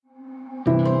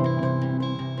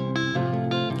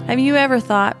Have you ever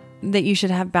thought that you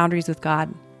should have boundaries with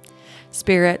God?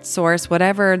 Spirit, source,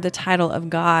 whatever the title of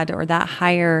God or that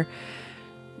higher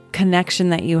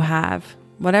connection that you have,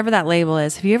 whatever that label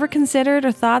is. Have you ever considered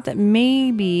or thought that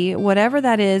maybe whatever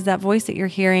that is, that voice that you're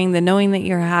hearing, the knowing that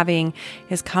you're having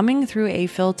is coming through a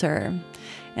filter,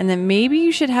 and that maybe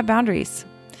you should have boundaries?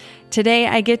 Today,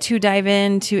 I get to dive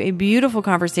into a beautiful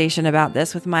conversation about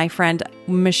this with my friend,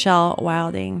 Michelle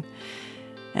Wilding.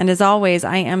 And as always,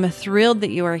 I am thrilled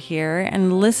that you are here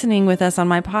and listening with us on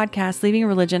my podcast, Leaving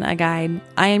Religion a Guide.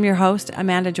 I am your host,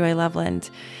 Amanda Joy Loveland.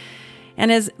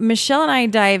 And as Michelle and I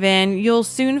dive in, you'll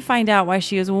soon find out why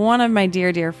she is one of my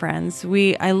dear, dear friends.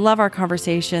 I love our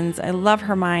conversations. I love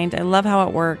her mind. I love how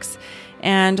it works.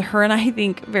 And her and I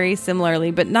think very similarly.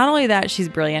 But not only that, she's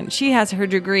brilliant. She has her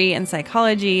degree in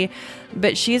psychology,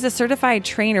 but she is a certified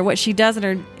trainer. What she does in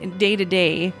her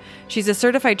day-to-day, she's a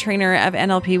certified trainer of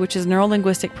NLP, which is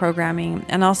neuro-linguistic programming,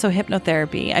 and also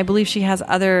hypnotherapy. I believe she has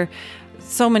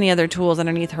so many other tools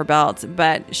underneath her belt,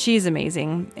 but she's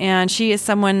amazing. And she is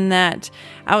someone that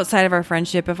outside of our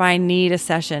friendship, if I need a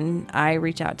session, I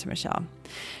reach out to Michelle.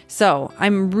 So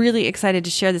I'm really excited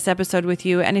to share this episode with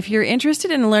you. And if you're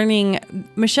interested in learning,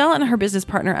 Michelle and her business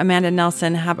partner, Amanda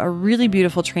Nelson, have a really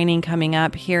beautiful training coming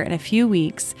up here in a few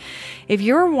weeks. If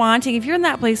you're in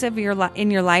that place in your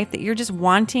life that you're just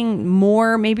wanting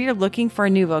more, maybe you're looking for a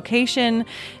new vocation,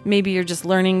 maybe you're just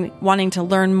wanting to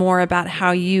learn more about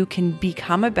how you can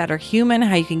become a better human,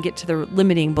 how you can get to the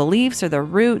limiting beliefs or the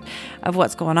root of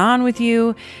what's going on with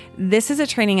you, this is a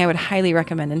training I would highly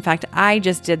recommend. In fact, I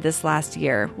just did this last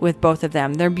year with both of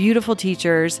them. They're beautiful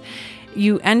teachers.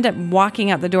 You end up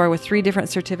walking out the door with 3 different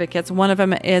certificates. One of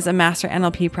them is a master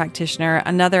NLP practitioner.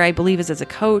 Another, I believe, is as a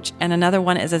coach. And another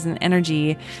one is as an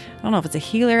energy, I don't know if it's a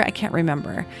healer. I can't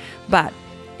remember. But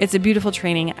it's a beautiful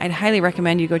training. I'd highly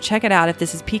recommend you go check it out if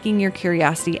this is piquing your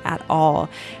curiosity at all.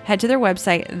 Head to their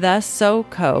website,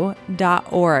 thesoco.org.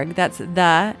 That's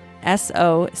the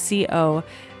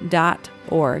SOCO.org.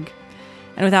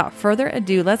 And without further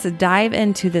ado, let's dive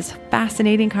into this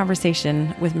fascinating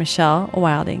conversation with Michelle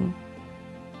Wilding.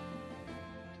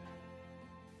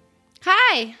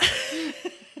 Hi.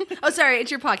 Oh, sorry. It's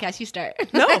your podcast. You start.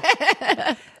 No.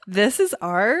 This is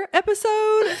our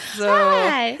episode. So,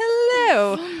 hi.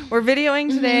 Hello. We're videoing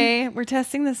today. We're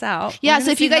testing this out. Yeah.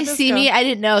 So if you guys see me, I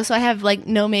didn't know. So I have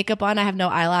no makeup on. I have no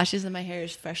eyelashes and my hair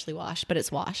is freshly washed, but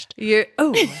it's washed. You're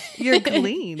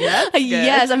clean. That's good.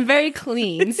 Yes, I'm very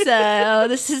clean. So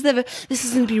this is going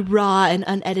to be raw and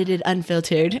unedited,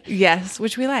 unfiltered. Yes,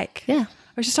 which we like. Yeah.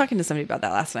 I was just talking to somebody about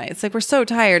that last night. It's like, we're so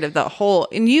tired of the whole,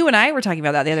 and you and I were talking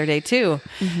about that the other day too,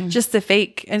 just the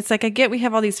fake. And it's like, I get we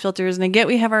have all these filters and I get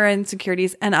we have our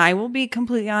insecurities. And I will be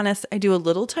completely honest. I do a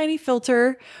little tiny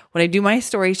filter when I do my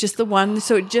stories, just the one.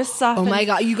 So it just softens. Oh my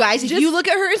God. You guys, if you look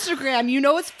at her Instagram, you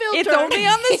know it's filtered. It's only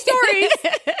on the stories.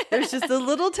 There's just a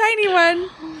little tiny one.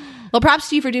 Well, props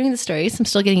to you for doing the stories. I'm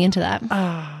still getting into that.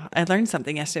 I learned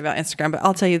something yesterday about Instagram, but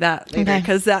I'll tell you that later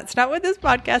because that's not what this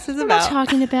podcast is about. We're not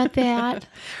talking about that.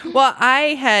 Well,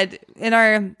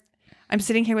 I'm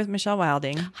sitting here with Michelle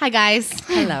Wilding. Hi, guys.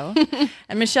 Hello.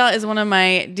 And Michelle is one of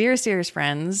my dearest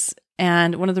friends.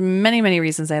 And one of the many, many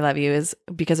reasons I love you is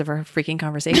because of our freaking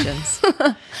conversations.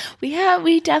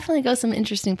 We definitely go some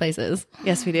interesting places.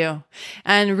 Yes, we do.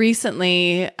 And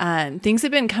recently, things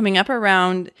have been coming up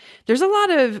around, there's a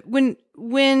lot of,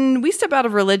 when we step out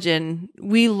of religion,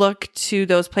 we look to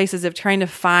those places of trying to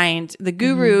find the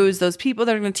gurus, those people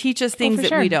that are going to teach us things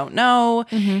that we don't know.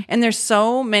 And there's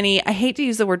so many, I hate to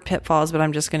use the word pitfalls, but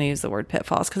I'm just going to use the word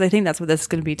pitfalls because I think that's what this is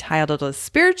going to be titled as,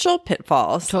 spiritual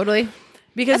pitfalls. Totally.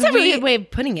 Because that's a really good way of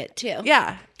putting it too.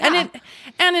 Yeah. And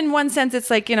in one sense, it's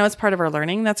like, it's part of our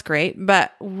learning. That's great.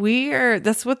 But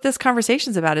that's what this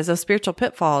conversation's about, is those spiritual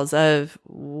pitfalls of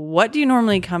what do you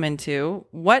normally come into,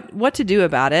 what to do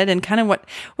about it, and kind of what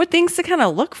things to kind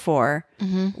of look for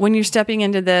when you're stepping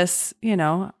into this,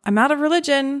 I'm out of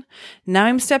religion. Now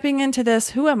I'm stepping into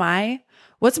this. Who am I?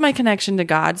 What's my connection to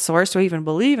God source? Do I even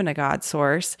believe in a God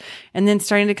source? And then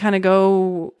starting to kind of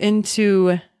go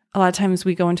into, a lot of times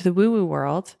we go into the woo-woo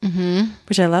world,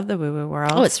 which I love the woo-woo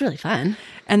world. Oh, it's really fun.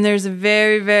 And there's a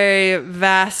very, very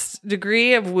vast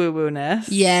degree of woo-woo-ness.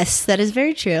 Yes, that is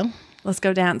very true. Let's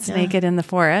go dance naked in the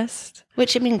forest.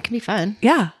 Which, can be fun.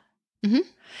 Yeah.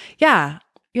 Yeah.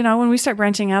 When we start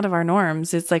branching out of our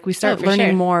norms, it's like we start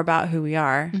learning more about who we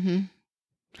are.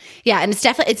 Yeah, and it's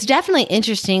definitely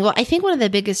interesting. Well, I think one of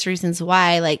the biggest reasons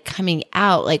why, coming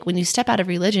out, when you step out of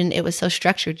religion, it was so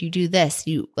structured. You do this,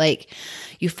 you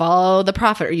follow the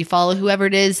prophet, or you follow whoever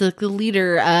it is, the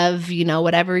leader of,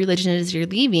 whatever religion it is you're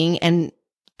leaving, and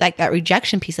like that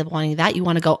rejection piece of wanting that, you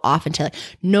want to go off into like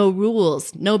no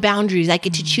rules, no boundaries. I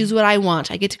get to choose what I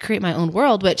want. I get to create my own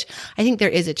world, which I think there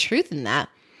is a truth in that.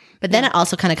 But then it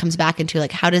also kind of comes back into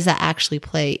like, how does that actually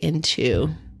play into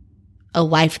a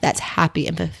life that's happy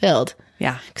and fulfilled?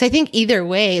 Yeah. Because I think either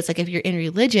way, it's like if you're in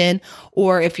religion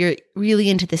or if you're really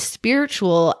into the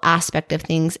spiritual aspect of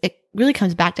things, it really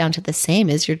comes back down to the same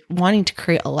as you're wanting to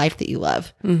create a life that you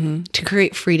love, to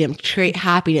create freedom, to create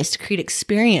happiness, to create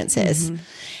experiences.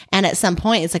 And at some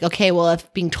point it's like, okay, well,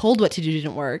 if being told what to do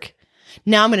didn't work,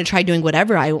 now I'm going to try doing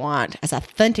whatever I want, as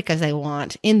authentic as I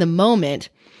want in the moment.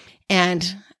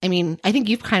 And I mean, I think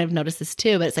you've kind of noticed this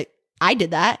too, but it's like, I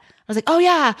did that. I was like, oh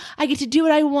yeah, I get to do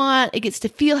what I want. It gets to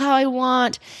feel how I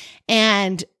want.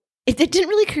 And it didn't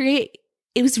really create,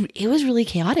 it was really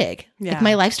chaotic. Yeah. Like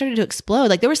my life started to explode.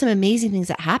 Like there were some amazing things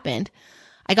that happened.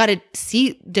 I got to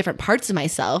see different parts of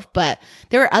myself, but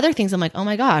there were other things I'm like, oh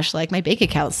my gosh, like my bank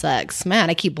account sucks. Man,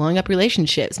 I keep blowing up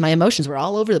relationships. My emotions were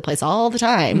all over the place all the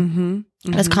time.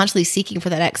 I was constantly seeking for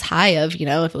that next high of, you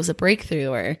know, if it was a breakthrough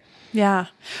or. Yeah.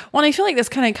 Well, and I feel like this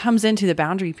kind of comes into the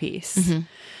boundary piece.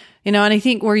 You know, and I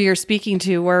think where you're speaking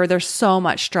to, where there's so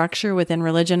much structure within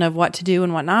religion of what to do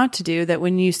and what not to do, that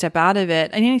when you step out of it,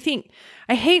 I mean,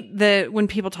 I hate when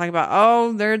people talk about,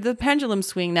 oh, they're the pendulum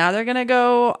swing now, they're going to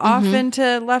go off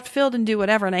into left field and do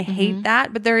whatever. And I hate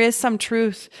that, but there is some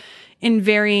truth in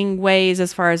varying ways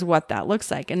as far as what that looks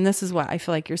like. And this is what I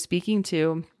feel like you're speaking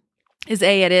to. It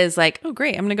is like, oh,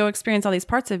 great, I'm going to go experience all these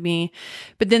parts of me.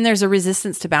 But then there's a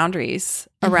resistance to boundaries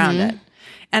around it.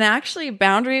 And actually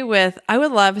I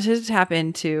would love to tap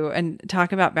into and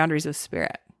talk about boundaries with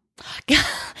spirit.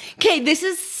 Okay, this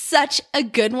is such a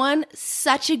good one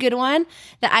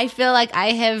that I feel like I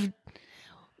have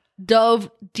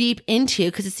dove deep into,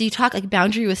 because it's, you talk like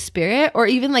boundary with spirit or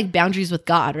even like boundaries with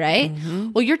God, right?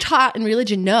 Well, you're taught in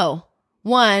religion, no.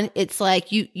 One, it's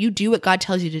like you do what God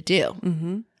tells you to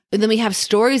do. And then we have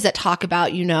stories that talk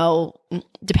about, you know,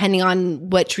 depending on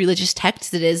which religious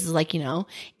text it is like, you know,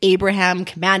 Abraham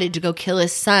commanded to go kill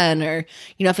his son, or,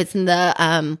 you know, if it's in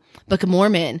the Book of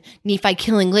Mormon, Nephi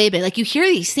killing Laban. Like you hear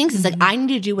these things. It's like, I need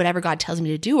to do whatever God tells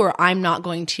me to do, or I'm not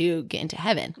going to get into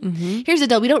heaven. Here's the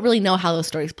deal. We don't really know how those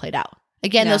stories played out.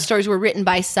 Again, those stories were written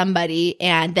by somebody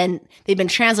and then they've been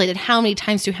translated how many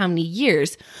times through how many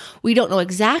years. We don't know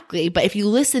exactly. But if you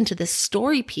listen to the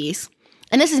story piece,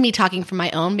 and this is me talking from my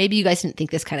own, maybe you guys didn't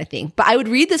think this kind of thing, but I would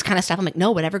read this kind of stuff. I'm like,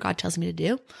 no, whatever God tells me to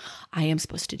do, I am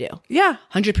supposed to do. Yeah.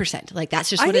 100%. Like that's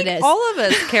just what it is. All of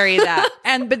us carry that.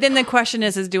 But then the question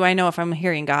is do I know if I'm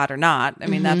hearing God or not? I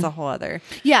mean, that's a whole other.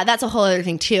 Yeah, that's a whole other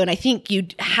thing too. And I think you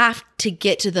have to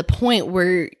get to the point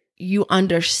where you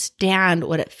understand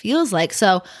what it feels like.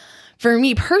 So for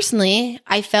me personally,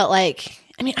 I felt like,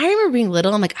 I mean, I remember being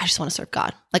little. I'm like, I just want to serve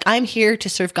God. Like, I'm here to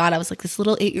serve God. I was like this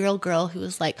little 8-year-old girl who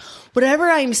was like,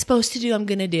 whatever I'm supposed to do, I'm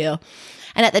going to do.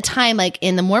 And at the time, like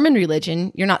in the Mormon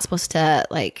religion, you're not supposed to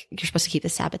you're supposed to keep the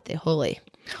Sabbath day holy.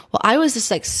 Well, I was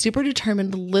this like super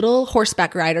determined little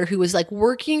horseback rider who was like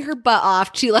working her butt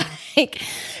off to like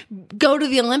go to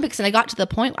the Olympics. And I got to the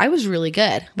point, I was really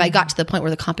good, but I got to the point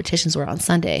where the competitions were on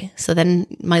Sunday. So then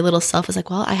my little self was like,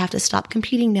 well, I have to stop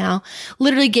competing now.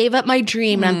 Literally gave up my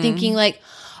dream. And I'm thinking like,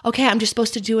 okay, I'm just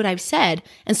supposed to do what I've said.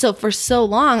 And so for so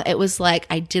long, it was like,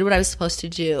 I did what I was supposed to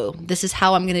do. This is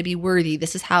how I'm going to be worthy.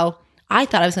 This is how I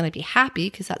thought I was going to be happy,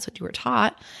 because that's what you were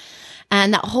taught.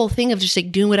 And that whole thing of just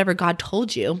like doing whatever God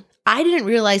told you. I didn't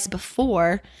realize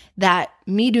before that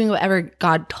me doing whatever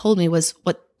God told me was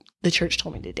what the church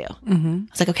told me to do. I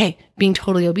was like, okay, being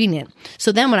totally obedient.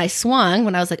 So then when I swung,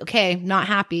 when I was like, okay, not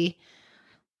happy,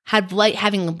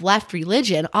 having left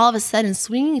religion, all of a sudden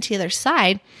swinging to the other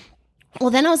side. Well,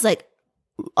 then I was like,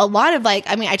 a lot of like,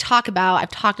 I mean, I've talked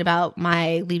about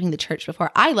my leaving the church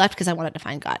before. I left because I wanted to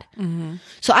find God.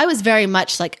 So I was very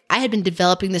much like, I had been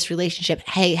developing this relationship.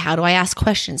 Hey, how do I ask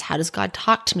questions? How does God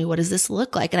talk to me? What does this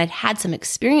look like? And I'd had some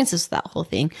experiences with that whole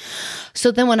thing.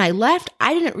 So then when I left,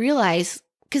 I didn't realize,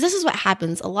 because this is what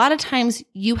happens. A lot of times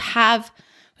you have,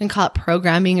 we can call it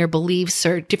programming or beliefs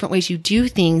or different ways you do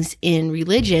things in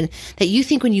religion that you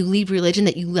think when you leave religion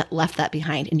that you left that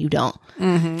behind, and you don't.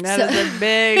 That's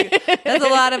a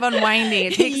lot of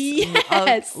unwinding. It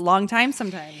takes a long time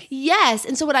sometimes. Yes.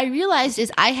 And so what I realized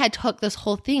is I had took this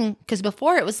whole thing, because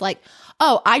before it was like,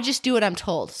 oh, I just do what I'm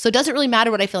told. So it doesn't really matter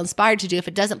what I feel inspired to do if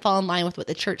it doesn't fall in line with what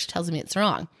the church tells me it's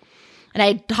wrong. And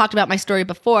I talked about my story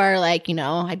before, like, you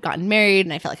know, I'd gotten married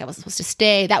and I felt like I wasn't supposed to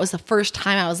stay. That was the first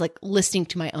time I was like listening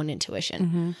to my own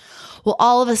intuition. Well,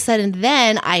 all of a sudden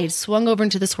then I had swung over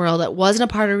into this world that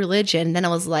wasn't a part of religion. Then I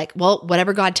was like, well,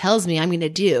 whatever God tells me, I'm going to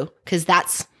do, because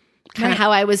that's kind of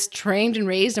how I was trained and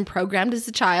raised and programmed as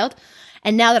a child.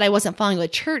 And now that I wasn't following a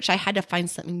church, I had to find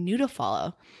something new to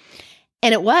follow.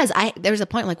 And there was a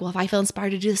point like, well, if I feel inspired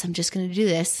to do this, I'm just going to do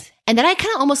this. And then I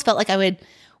kind of almost felt like I would,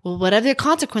 well, whatever the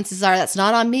consequences are, that's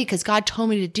not on me because God told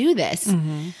me to do this.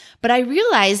 Mm-hmm. But I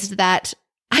realized that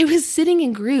I was sitting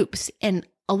in groups and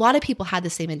a lot of people had the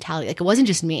same mentality. Like it wasn't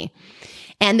just me.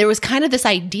 And there was kind of this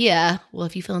idea, well,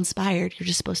 if you feel inspired, you're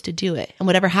just supposed to do it. And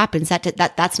whatever happens,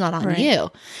 that's not on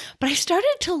you. But I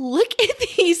started to look at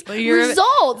these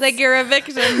results. Like you're a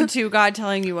victim to God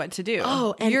telling you what to do.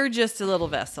 Oh, and you're just a little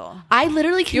vessel. I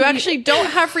literally You actually don't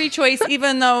have free choice,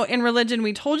 even though in religion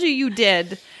we told you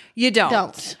did. You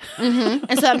don't. Mm-hmm.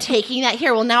 And so I'm taking that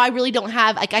here. Well, now I really don't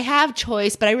have, like I have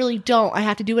choice, but I really don't. I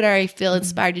have to do whatever I feel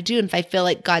inspired to do. And if I feel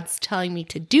like God's telling me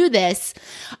to do this,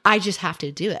 I just have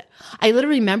to do it. I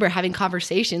literally remember having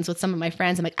conversations with some of my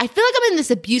friends. I'm like, I feel like I'm in this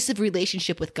abusive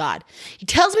relationship with God. He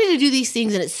tells me to do these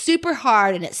things and it's super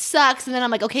hard and it sucks. And then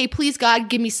I'm like, okay, please God,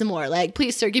 give me some more. Like,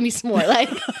 please sir, give me some more. Like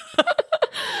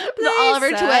the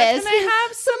Oliver Twist. Can I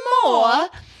have some more?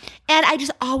 And I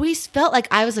just always felt like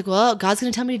I was like, well, God's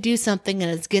going to tell me to do something and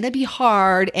it's going to be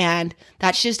hard. And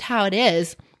that's just how it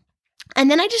is. And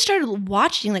then I just started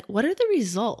watching, like, what are the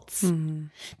results? Mm-hmm.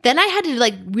 Then I had to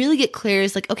like really get clear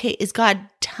as like, okay, is God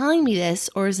telling me this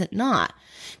or is it not?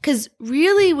 Because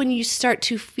really when you start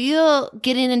to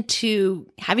getting into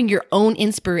having your own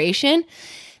inspiration,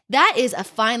 that is a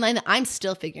fine line that I'm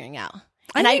still figuring out.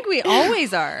 And I think we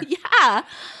always are. Yeah.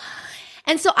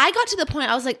 And so I got to the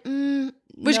point I was like,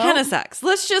 which kind of sucks.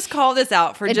 Let's just call this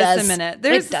out for just a minute.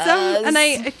 There's some, and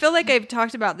I feel like I've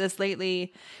talked about this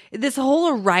lately. This whole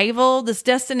arrival, this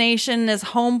destination, this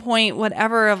home point,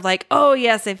 whatever of like, oh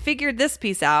yes, I figured this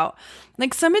piece out.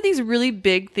 Like some of these really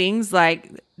big things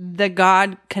like the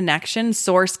God connection,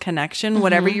 source connection,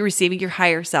 whatever you're receiving, your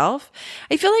higher self.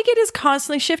 I feel like it is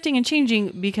constantly shifting and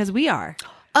changing because we are.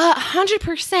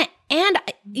 100%. And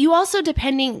you also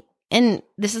depending, and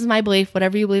this is my belief,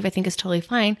 whatever you believe, I think is totally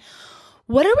fine.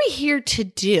 What are we here to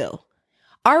do?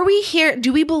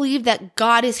 Do we believe that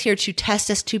God is here to test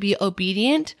us to be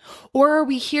obedient? Or are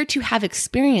we here to have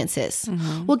experiences?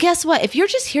 Mm-hmm. Well, guess what? If you're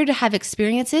just here to have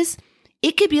experiences,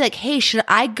 it could be like, hey, should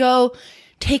I go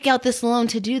take out this loan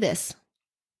to do this?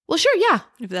 Well, sure, yeah.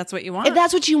 If that's what you want. If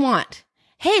that's what you want.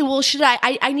 Hey, well, should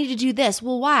I need to do this.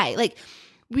 Well, why? Like,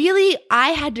 really, I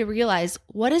had to realize,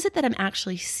 what is it that I'm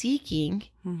actually seeking?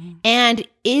 Mm-hmm. And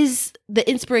is the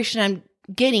inspiration I'm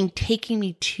getting taking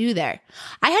me to there?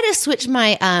 I had to switch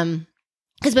my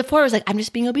because before I was like, I'm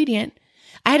just being obedient.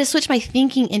 I had to switch my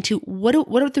thinking into what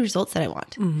are the results that I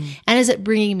want, and is it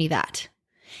bringing me that?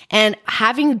 And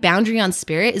having boundary on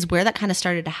spirit is where that kind of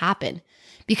started to happen,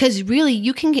 because really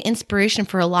you can get inspiration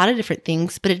for a lot of different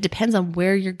things, but it depends on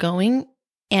where you're going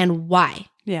and why.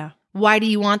 Yeah, why do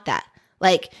you want that?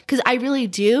 Like, because I really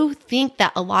do think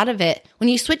that a lot of it, when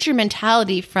you switch your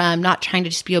mentality from not trying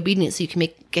to just be obedient so you can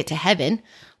get to heaven,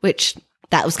 which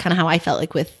that was kind of how I felt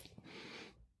like with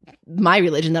my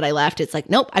religion that I left. It's like,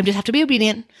 nope, I just have to be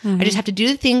obedient. I just have to do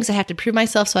the things. I have to prove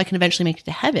myself so I can eventually make it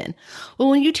to heaven. Well,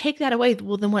 when you take that away,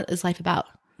 well, then what is life about?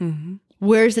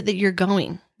 Where is it that you're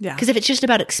going? Yeah. Because if it's just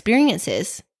about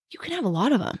experiences, you can have a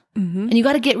lot of them. And you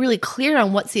got to get really clear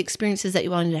on what's the experiences that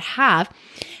you want to have.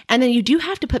 And then you do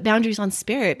have to put boundaries on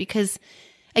spirit because,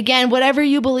 again, whatever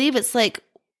you believe, it's like,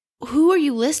 who are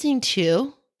you listening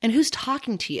to and who's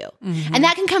talking to you? And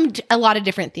that can come to a lot of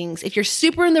different things. If you're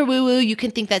super in the woo-woo, you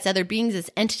can think that's other beings, it's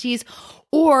entities,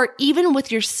 or even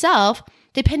with yourself,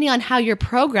 depending on how you're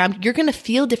programmed, you're going to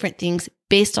feel different things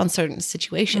based on certain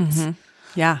situations.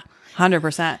 Yeah,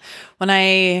 100%.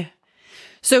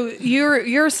 So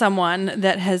you're someone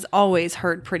that has always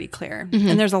heard pretty clear.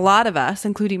 And there's a lot of us,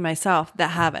 including myself,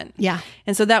 that haven't. Yeah.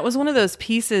 And so that was one of those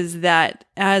pieces that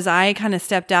as I kind of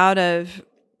stepped out of,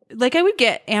 like I would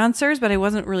get answers, but I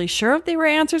wasn't really sure if they were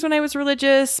answers when I was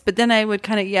religious. But then I would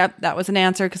kind of, yep, that was an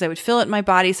answer because I would feel it in my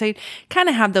body. So I kind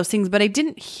of have those things, but I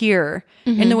didn't hear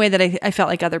in the way that I felt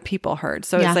like other people heard.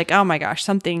 So it's like, oh my gosh,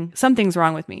 something's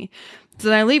wrong with me. So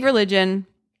then I leave religion.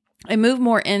 I move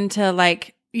more into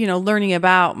like, learning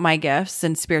about my gifts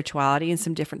and spirituality and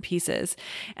some different pieces.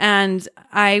 And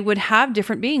I would have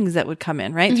different beings that would come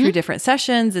in, right? Through different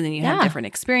sessions. And then you have different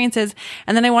experiences.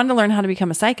 And then I wanted to learn how to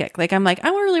become a psychic. Like, I'm like, I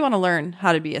really want to learn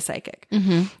how to be a psychic.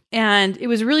 And it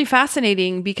was really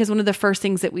fascinating because one of the first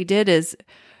things that we did is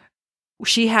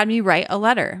she had me write a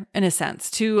letter, in a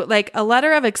sense, to like a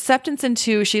letter of acceptance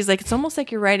into, she's like, it's almost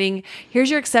like you're writing, here's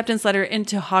your acceptance letter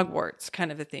into Hogwarts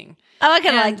kind of a thing. Oh, I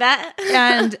kind of like that.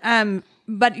 And,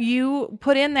 but you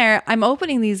put in there, I'm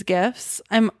opening these gifts.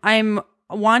 I'm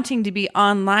wanting to be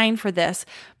online for this,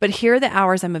 but here are the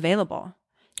hours I'm available.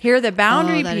 Here are the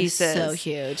boundary that pieces. is so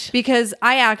huge. Because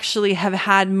I actually have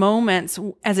had moments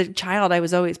as a child, I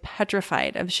was always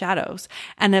petrified of shadows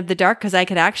and of the dark because I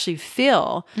could actually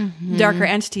feel darker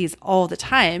entities all the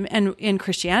time. And in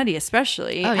Christianity,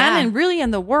 especially, and really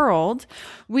in the world,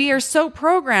 we are so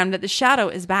programmed that the shadow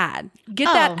is bad.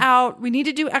 Get that out. We need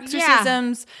to do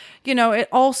exorcisms. You know,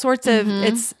 all sorts of,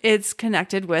 it's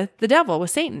connected with the devil,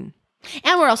 with Satan.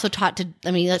 And we're also taught to,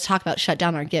 let's talk about shut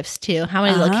down our gifts too. How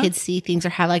many little kids see things or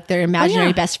have like their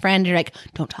imaginary best friend? You're like,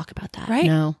 don't talk about that. Right.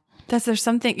 No. There's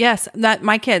something, yes, that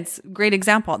my kids, great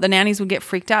example. The nannies would get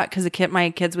freaked out because my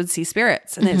kids would see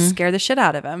spirits and it scared the shit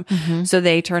out of them. So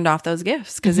they turned off those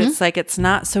gifts because it's like, it's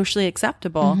not socially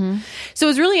acceptable. So it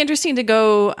was really interesting to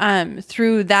go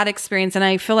through that experience. And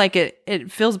I feel like it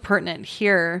feels pertinent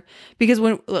here because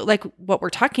when, like what we're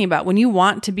talking about, when you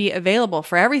want to be available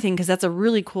for everything, because that's a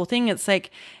really cool thing. It's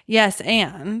like, yes,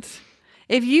 and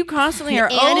if you constantly are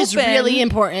open, is really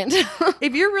important.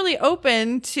 if you're really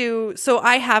open to, so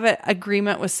I have an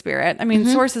agreement with spirit. I mean,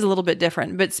 source is a little bit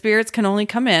different, but spirits can only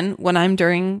come in when I'm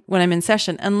in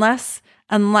session, unless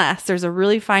there's a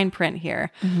really fine print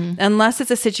here, unless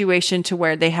it's a situation to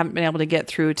where they haven't been able to get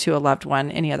through to a loved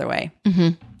one any other way.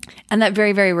 And that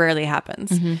very, very rarely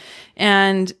happens.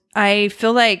 And I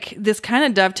feel like this kind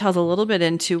of dovetails a little bit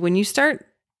into when you start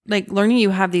like learning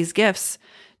you have these gifts,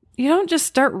 you don't just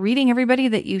start reading everybody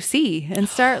that you see and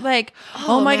start like,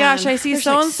 oh my gosh, I see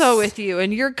so-and-so with you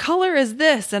and your color is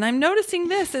this and I'm noticing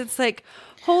this. It's like,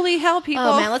 holy hell, people.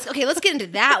 Oh man, let's get into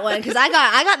that one because I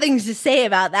got things to say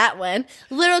about that one.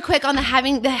 Little quick on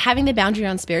having the boundary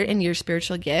on spirit and your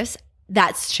spiritual gifts.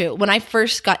 That's true. When I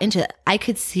first got into it, I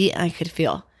could see and I could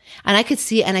feel. And I could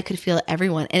see and I could feel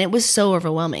everyone. And it was so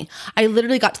overwhelming. I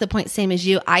literally got to the point, same as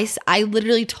you. I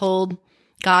literally told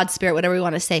God, spirit, whatever you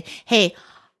want to say, hey,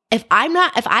 if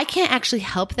I can't actually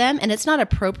help them and it's not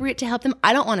appropriate to help them,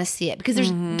 I don't want to see it because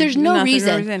there's no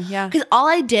reason. Because all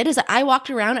I did is I walked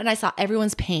around and I saw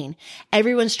everyone's pain,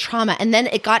 everyone's trauma. And then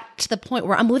it got to the point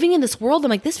where I'm living in this world. I'm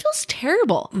like, this feels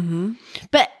terrible.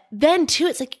 But then too,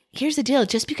 it's like, here's the deal.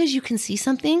 Just because you can see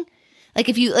something, like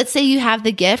let's say you have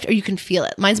the gift or you can feel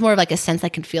it. Mine's more of like a sense I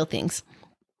can feel things.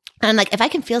 And like, if I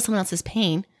can feel someone else's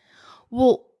pain,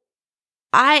 well,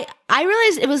 I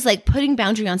realized it was like putting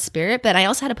boundary on spirit, but I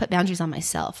also had to put boundaries on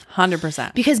myself.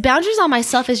 100%. Because boundaries on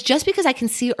myself is just because I can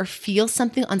see or feel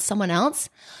something on someone else.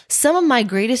 Some of my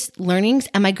greatest learnings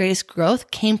and my greatest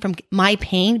growth came from my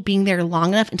pain being there long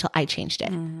enough until I changed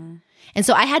it. And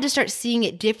so I had to start seeing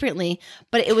it differently,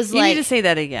 but it was you need to say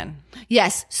that again.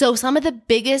 Yes. So some of the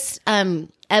biggest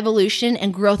evolution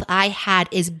and growth I had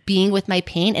is being with my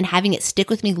pain and having it stick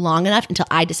with me long enough until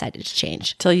I decided to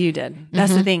change. Till you did.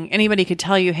 That's the thing. Anybody could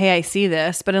tell you, hey, I see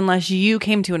this, but unless you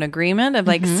came to an agreement of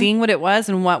like seeing what it was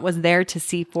and what was there to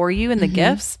see for you and the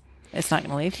gifts, it's not going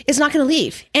to leave. It's not going to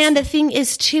leave. And the thing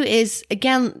is too, is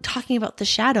again, talking about the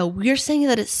shadow, we're saying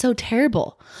that it's so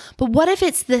terrible. But what if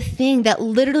it's the thing that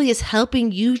literally is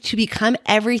helping you to become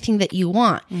everything that you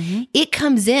want? It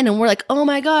comes in and we're like, oh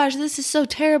my gosh, this is so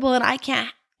terrible. And I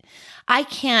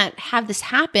can't have this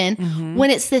happen when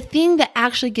it's the thing that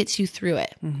actually gets you through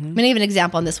it. I'm going to give an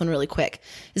example on this one really quick.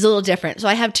 It's a little different. So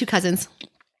I have two cousins,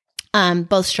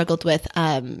 both struggled with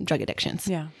drug addictions.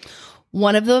 Yeah.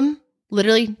 One of them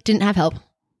literally didn't have help.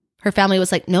 Her family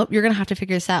was like, nope, you're going to have to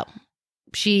figure this out.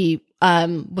 She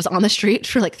was on the street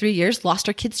for like 3 years, lost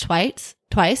her kids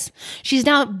twice. She's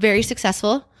now very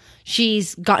successful.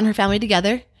 She's gotten her family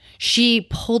together. She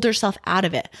pulled herself out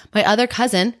of it. My other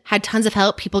cousin had tons of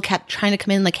help. People kept trying to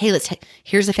come in like, hey,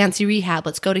 here's a fancy rehab.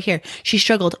 Let's go to here. She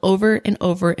struggled over and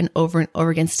over and over and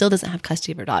over again. Still doesn't have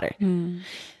custody of her daughter.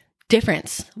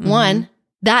 Difference. One,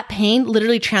 that pain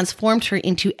literally transformed her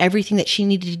into everything that she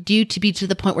needed to do to be to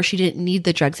the point where she didn't need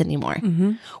the drugs anymore.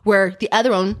 Where the other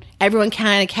one, everyone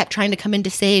kind of kept trying to come in to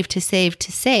save.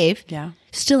 Yeah.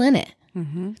 Still in it.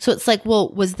 So it's like, well,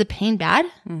 was the pain bad?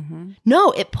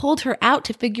 No, it pulled her out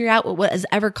to figure out what was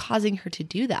ever causing her to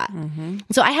do that.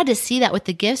 So I had to see that with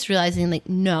the gifts, realizing like,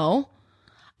 no,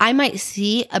 I might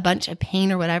see a bunch of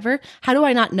pain or whatever. How do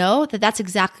I not know that that's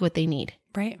exactly what they need?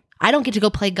 Right. I don't get to go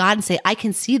play God and say, I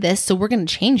can see this, so we're going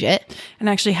to change it. And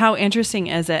actually, how interesting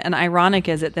is it and ironic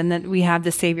is it then that we have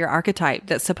the savior archetype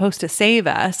that's supposed to save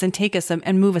us and take us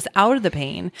and move us out of the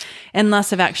pain and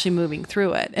less of actually moving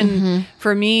through it. And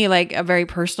for me, like a very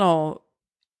personal,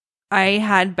 I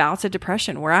had bouts of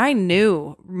depression where I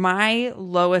knew my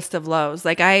lowest of lows,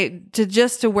 like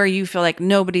to where you feel like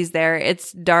nobody's there.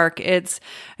 It's dark. It's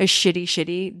a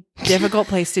shitty, difficult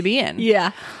place to be in.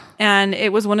 Yeah. And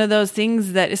it was one of those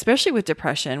things that, especially with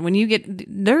depression, when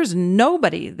there's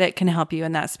nobody that can help you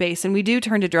in that space. And we do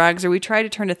turn to drugs, or we try to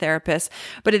turn to therapists.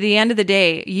 But at the end of the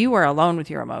day, you are alone with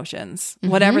your emotions,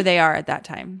 whatever they are at that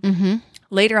time.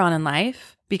 Later on in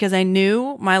life, because I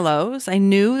knew my lows, I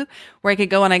knew where I could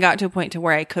go, and I got to a point to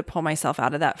where I could pull myself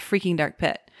out of that freaking dark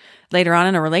pit. Later on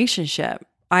in a relationship,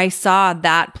 I saw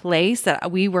that place that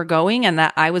we were going and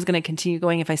that I was going to continue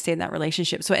going if I stayed in that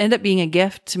relationship. So it ended up being a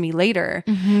gift to me later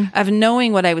of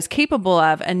knowing what I was capable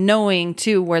of, and knowing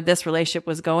too where this relationship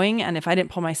was going. And if I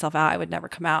didn't pull myself out, I would never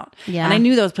come out. Yeah. And I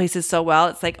knew those places so well.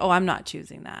 It's like, oh, I'm not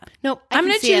choosing that. Nope. I'm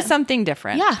going to choose something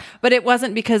different. Yeah. But it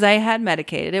wasn't because I had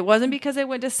medicated. It wasn't because I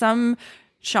went to some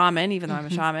shaman, even though I'm a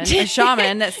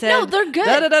shaman that said, no, they're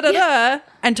good.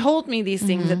 And told me these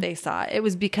things that they saw. It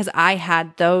was because I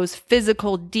had those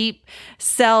physical, deep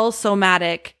cell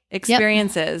somatic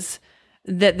experiences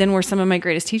that then were some of my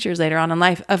greatest teachers later on in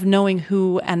life, of knowing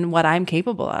who and what I'm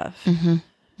capable of.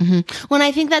 Well,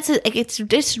 I think it's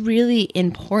just really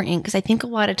important, because I think a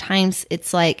lot of times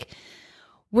it's like,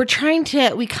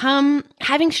 we come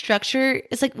having structure.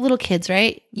 It's like little kids,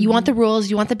 right? You want the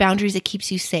rules, you want the boundaries that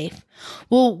keeps you safe.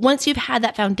 Well, once you've had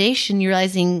that foundation, you're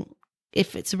realizing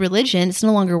if it's a religion, it's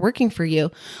no longer working for you.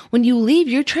 When you leave,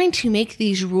 you're trying to make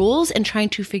these rules and trying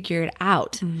to figure it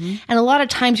out. And a lot of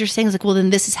times you're saying like, well, then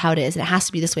this is how it is. And it has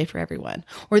to be this way for everyone,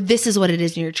 or this is what it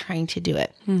is. And you're trying to do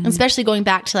it. Especially going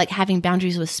back to like having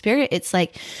boundaries with spirit. It's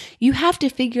like, you have to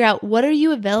figure out, what are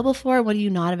you available for? What are you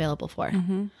not available for?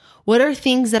 What are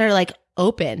things that are like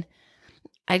open?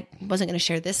 I wasn't going to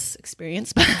share this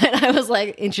experience, but I was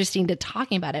like interesting to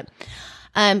talking about it.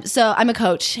 So I'm a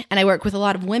coach and I work with a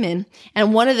lot of women.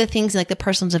 And one of the things in like the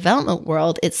personal development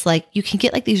world, it's like you can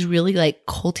get like these really like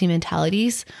culty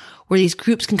mentalities where these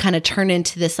groups can kind of turn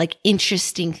into this like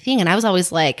interesting thing. And I was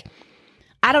always like,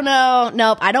 I don't know.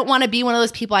 Nope. I don't want to be one of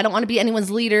those people. I don't want to be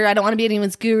anyone's leader. I don't want to be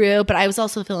anyone's guru. But I was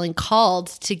also feeling called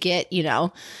to get,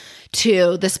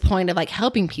 to this point of like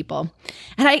helping people.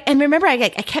 And I remember I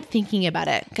kept thinking about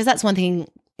it, because that's one thing.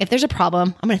 If there's a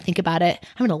problem, I'm going to think about it.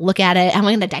 I'm going to look at it. I'm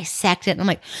going to dissect it. And I'm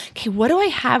like, okay, what do I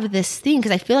have this thing?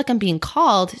 Because I feel like I'm being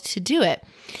called to do it.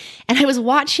 And I was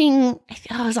watching,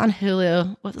 I was on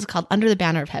Hulu. What was it called? Under the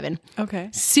Banner of Heaven. Okay.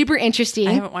 Super interesting.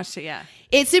 I haven't watched it yet.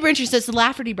 It's super interesting. It's the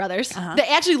Lafferty brothers. They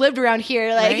actually lived around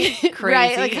here, like, right?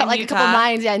 Crazy. Like a couple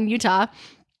miles in Utah.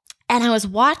 And I was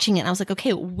watching it and I was like,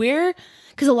 okay,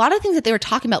 because a lot of things that they were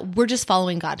talking about, we're just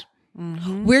following God.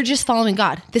 We're just following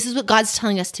God. This is what God's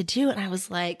telling us to do. And I was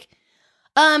like,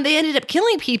 they ended up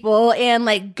killing people and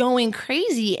like going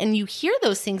crazy. And you hear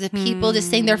those things of people just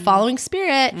saying they're following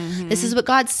spirit. This is what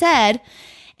God said.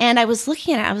 And I was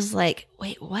looking at it. I was like,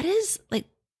 wait, what is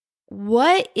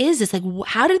this? Like,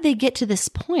 how did they get to this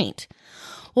point?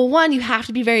 Well, one, you have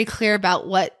to be very clear about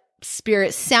what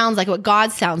spirit sounds like, what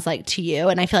God sounds like to you.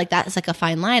 And I feel like that's like a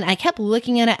fine line. I kept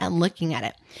looking at it and looking at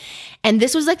it. And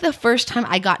this was like the first time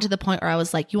I got to the point where I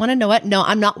was like, you want to know what? No,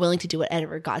 I'm not willing to do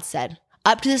whatever God said.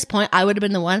 Up to this point, I would have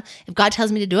been the one. If God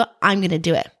tells me to do it, I'm going to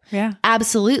do it. Yeah,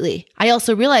 absolutely. I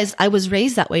also realized I was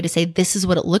raised that way, to say, this is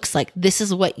what it looks like. This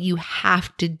is what you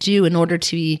have to do in order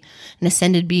to be an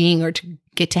ascended being, or to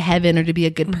get to heaven, or to be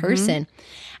a good person.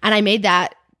 And I made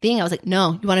that thing. I was like,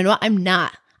 no, you want to know what? I'm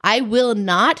not. I will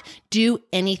not do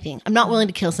anything. I'm not willing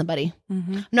to kill somebody.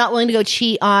 I'm not willing to go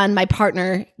cheat on my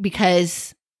partner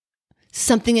because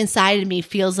something inside of me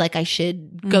feels like I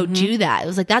should go do that. It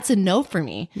was like, that's a no for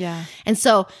me. Yeah. And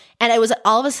it was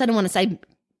all of a sudden, once I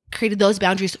created those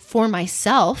boundaries for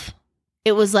myself,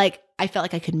 it was like, I felt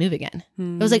like I could move again.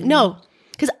 It was like, no,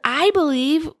 because I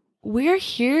believe we're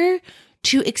here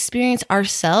to experience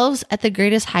ourselves at the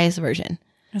greatest, highest version.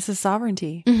 It's the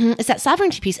sovereignty. It's that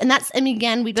sovereignty piece. And that's,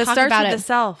 again, we talk about it. That starts with the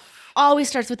self. Always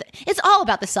starts with, it's all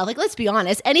about the self. Like, let's be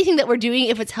honest. Anything that we're doing,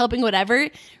 if it's helping whatever,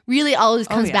 really always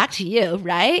comes back to you,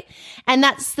 right? And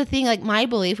that's the thing, like my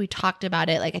belief, we talked about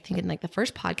it, like I think in like the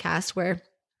first podcast where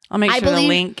I'll make sure the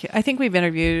link. I think we've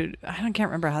interviewed, can't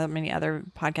remember how many other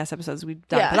podcast episodes we've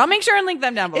done, but I'll make sure and link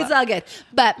them down below. It's all good.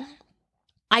 But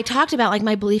I talked about like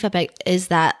my belief of it is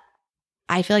that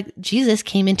I feel like Jesus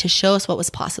came in to show us what was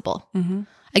possible.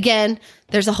 Again,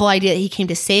 there's a whole idea that he came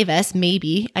to save us.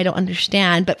 Maybe. I don't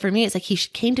understand. But for me, it's like he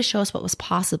came to show us what was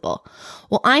possible.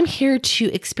 Well, I'm here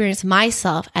to experience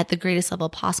myself at the greatest level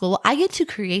possible. Well, I get to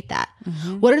create that.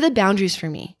 What are the boundaries for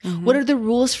me? What are the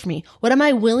rules for me? What am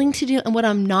I willing to do and what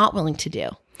I'm not willing to do?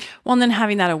 Well, and then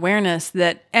having that awareness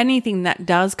that anything that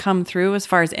does come through as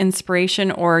far as inspiration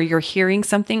or you're hearing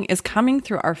something is coming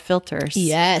through our filters.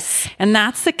 Yes. And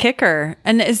that's the kicker.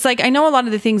 And it's like, I know a lot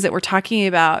of the things that we're talking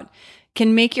about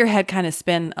can make your head kind of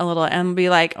spin a little and be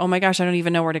like, oh my gosh, I don't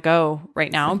even know where to go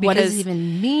right now. What does it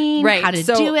even mean? Right. How to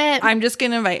do it? I'm just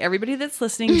going to invite everybody that's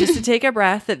listening just to take a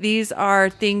breath, that these are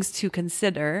things to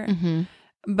consider.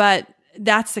 But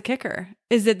that's the kicker,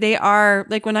 is that they are,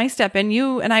 like when I step in,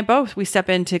 you and I both, we step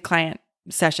into client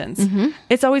sessions.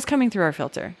 It's always coming through our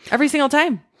filter every single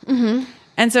time.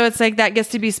 And so it's like that gets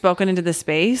to be spoken into the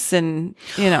space, and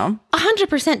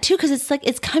 100% too, because it's like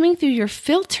it's coming through your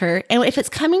filter. And if it's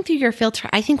coming through your filter,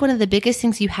 I think one of the biggest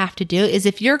things you have to do is,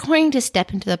 if you're going to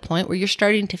step into the point where you're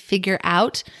starting to figure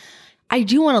out, I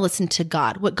do want to listen to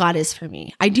God, what God is for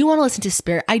me. I do want to listen to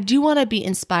Spirit. I do want to be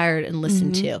inspired and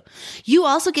listened to. You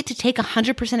also get to take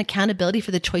 100% accountability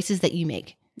for the choices that you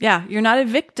make. Yeah, you're not a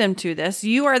victim to this.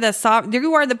 You are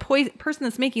the person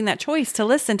that's making that choice to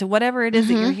listen to whatever it is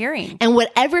that you're hearing. And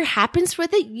whatever happens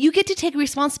with it, you get to take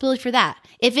responsibility for that.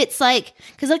 If it's like,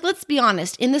 because like, let's be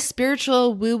honest, in the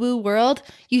spiritual woo-woo world,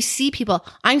 you see people,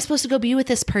 I'm supposed to go be with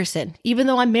this person. Even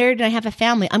though I'm married and I have a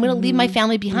family, I'm going to leave my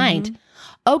family behind.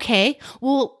 Okay,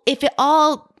 well, if it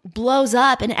all blows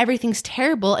up and everything's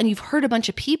terrible and you've hurt a bunch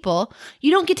of people,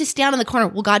 you don't get to stand in the corner.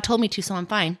 Well, God told me to, so I'm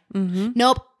fine.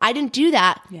 Nope, I didn't do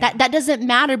that. That doesn't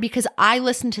matter because I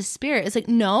listened to Spirit. It's like,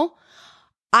 no,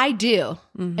 I do.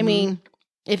 I mean,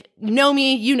 if you know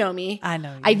me, you know me. I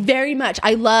know you.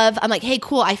 I'm like, hey,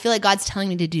 cool. I feel like God's telling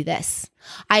me to do this.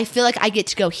 I feel like I get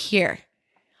to go here.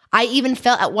 I even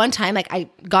felt at one time like I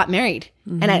got married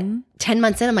and at 10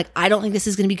 months in, I'm like, I don't think this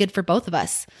is going to be good for both of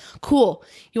us. Cool.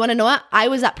 You want to know what? I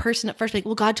was that person at first, like,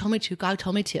 well, God told me to. God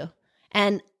told me to.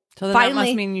 And so finally, that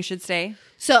must mean you should stay.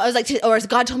 So I was like, or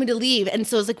God told me to leave. And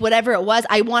so it's like, whatever it was,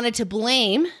 I wanted to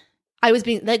blame. I was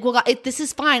being like, well, God, this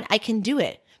is fine. I can do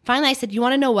it. Finally, I said, you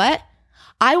want to know what?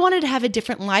 I wanted to have a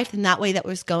different life than that way that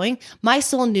was going. My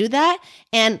soul knew that.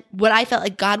 And what I felt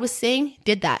like God was saying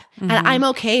did that. And I'm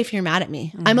okay if you're mad at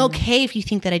me. I'm okay if you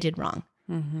think that I did wrong.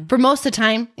 For most of the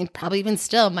time, and probably even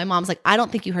still, my mom's like, I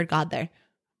don't think you heard God there.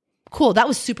 Cool. That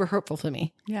was super hurtful for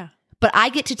me. Yeah. But I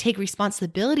get to take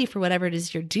responsibility for whatever it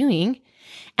is you're doing.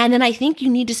 And then I think you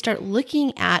need to start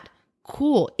looking at,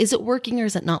 cool, is it working or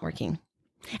is it not working?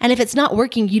 And if it's not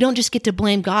working, you don't just get to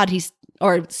blame God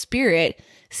or Spirit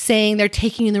saying they're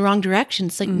taking you in the wrong direction.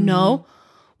 It's like, no,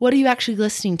 what are you actually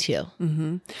listening to?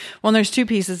 Well, there's two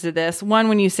pieces to this. One,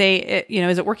 when you say,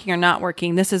 is it working or not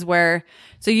working? This is where,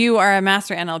 so you are a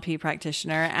master NLP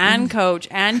practitioner and coach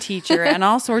and teacher and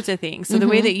all sorts of things. So the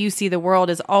way that you see the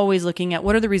world is always looking at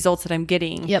what are the results that I'm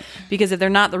getting? Yep. Because if they're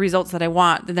not the results that I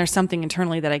want, then there's something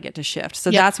internally that I get to shift.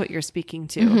 So that's what you're speaking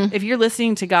to. If you're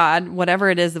listening to God, whatever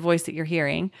it is, the voice that you're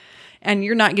hearing, and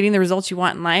you're not getting the results you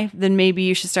want in life, then maybe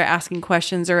you should start asking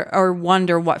questions or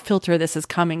wonder what filter this is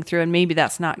coming through. And maybe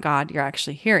that's not God you're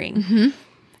actually hearing.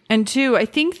 And two, I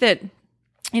think that,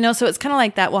 so it's kind of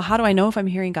like that. Well, how do I know if I'm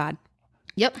hearing God?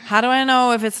 Yep. How do I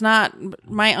know if it's not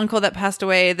my uncle that passed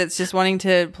away that's just wanting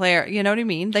to play, you know what I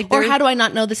mean? Like, or how do I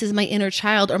not know this is my inner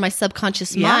child or my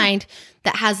subconscious mind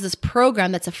that has this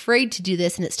program that's afraid to do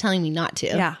this and it's telling me not to?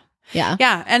 Yeah.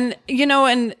 Yeah. And,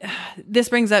 and this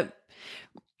brings up,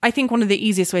 I think one of the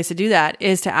easiest ways to do that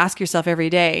is to ask yourself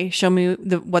every day, show me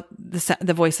what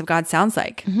the voice of God sounds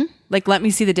like. Like, let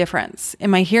me see the difference.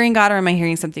 Am I hearing God or am I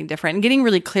hearing something different? And getting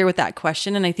really clear with that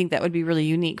question. And I think that would be really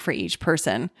unique for each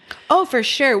person. Oh, for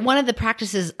sure. One of the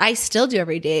practices I still do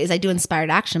every day is I do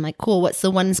inspired action. I'm like, cool, what's the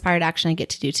one inspired action I get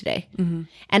to do today?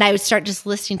 And I would start just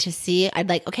listening to see. I'd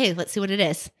like, okay, let's see what it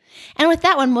is. And with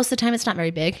that one, most of the time, it's not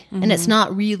very big. And it's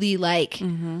not really like,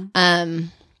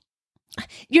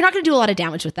 you're not going to do a lot of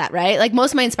damage with that, right? Like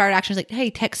most of my inspired actions, like, hey,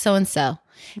 text so-and-so.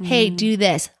 Hey, do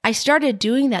this. I started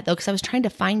doing that though, because I was trying to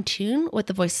fine tune what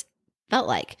the voice felt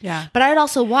like. Yeah. But I would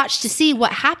also watch to see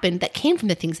what happened that came from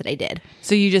the things that I did.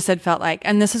 So you just said felt like,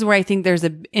 and this is where I think there's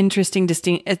an interesting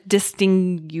distinguishing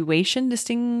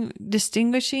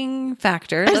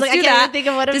factor. I was like, I can't even think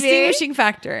of what it would be. Distinguishing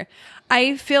factor.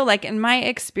 I feel like in my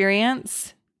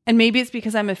experience, and maybe it's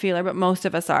because I'm a feeler, but most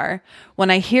of us are.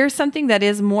 When I hear something that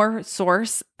is more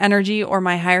source, energy, or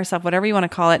my higher self, whatever you want to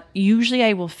call it, usually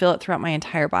I will feel it throughout my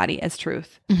entire body as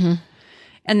truth.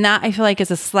 And that I feel like is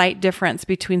a slight difference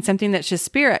between something that's just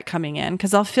spirit coming in,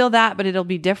 because I'll feel that, but it'll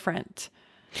be different.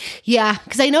 Yeah,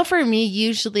 because I know for me,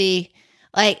 usually,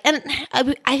 like, and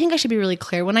I think I should be really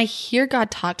clear. When I hear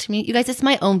God talk to me, you guys, it's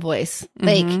my own voice.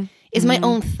 Like, it's my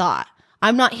own thought.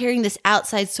 I'm not hearing this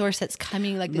outside source that's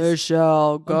coming like this.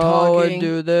 Michelle, go and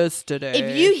do this today.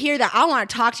 If you hear that, I want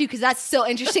to talk to you because that's so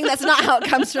interesting. That's not how it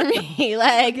comes from me.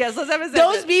 Like, yes, let's have a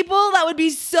those people, that would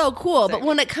be so cool. But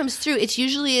when it comes through, it's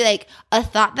usually like a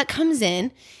thought that comes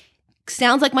in,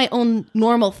 sounds like my own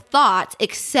normal thoughts,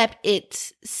 except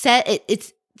it's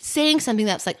saying something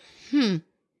that's like,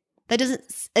 That doesn't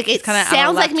like it kinda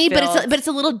sounds like me, but field. it's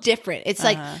a little different. It's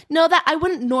like, no, that I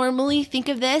wouldn't normally think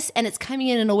of this, and it's coming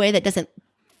in a way that doesn't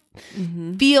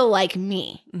feel like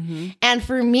me. And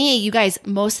for me, you guys,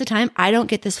 most of the time, I don't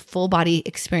get this full body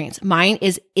experience. Mine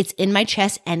is it's in my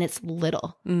chest and it's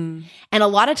little. And a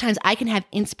lot of times I can have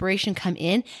inspiration come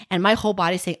in and my whole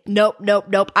body saying, nope, nope,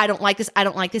 nope. I don't like this. I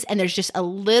don't like this. And there's just a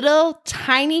little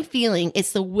tiny feeling.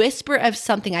 It's the whisper of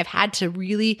something I've had to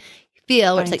really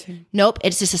feel. It's like, nope,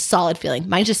 it's just a solid feeling.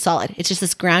 Mine's just solid. It's just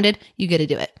this grounded. You get to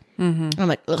do it. I'm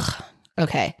like, ugh.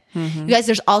 Okay. You guys,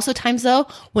 there's also times though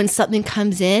when something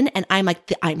comes in and I'm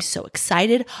like, I'm so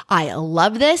excited. I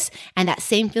love this. And that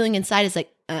same feeling inside is like,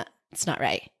 it's not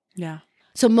right. Yeah.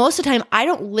 So most of the time I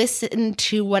don't listen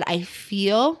to what I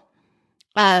feel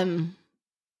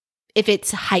if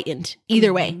it's heightened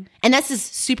either way. And that's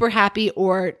just super happy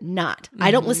or not. I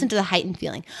don't listen to the heightened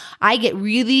feeling. I get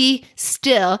really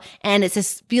still and it's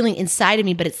this feeling inside of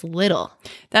me, but it's little.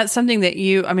 That's something that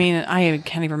I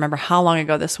can't even remember how long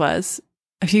ago this was.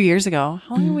 A few years ago.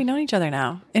 How long have we known each other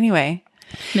now? Anyway.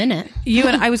 Minute. You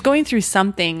and I was going through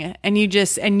something and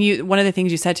one of the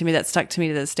things you said to me that stuck to me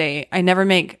to this day, I never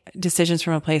make decisions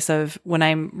from a place of when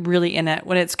I'm really in it,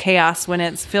 when it's chaos, when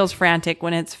it feels frantic,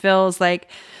 when it feels like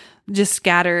just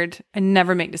scattered. I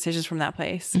never make decisions from that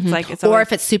place. It's like it's always, or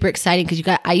if it's super exciting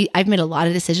because I've made a lot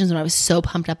of decisions when I was so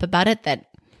pumped up about it that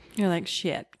you're like,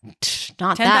 shit.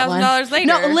 Not that one. $10,000 later.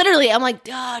 No, literally, I'm like,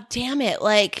 oh, damn it.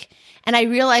 Like, and I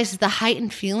realized the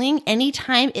heightened feeling,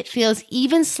 anytime it feels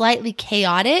even slightly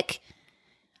chaotic,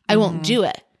 I won't do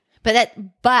it. But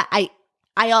I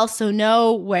also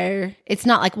know where it's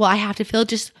not like, well, I have to feel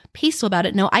just peaceful about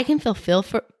it. No, I can feel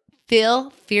fearful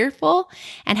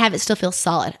and have it still feel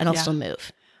solid and I'll still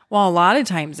move. Well, a lot of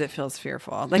times it feels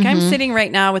fearful. Like I'm sitting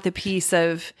right now with a piece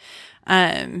of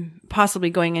possibly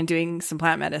going and doing some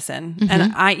plant medicine.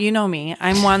 And you know me,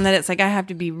 I'm one that it's like, I have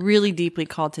to be really deeply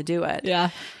called to do it. Yeah.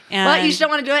 And well, you just don't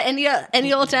want to do it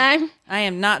any old time. I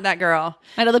am not that girl.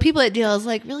 I know the people that do, I was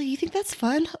like, really? You think that's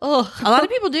fun? Oh, a lot of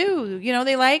people do,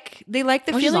 they like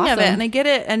the feeling of it and I get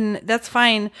it. And that's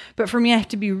fine. But for me, I have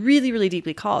to be really, really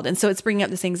deeply called. And so it's bringing up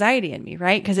this anxiety in me,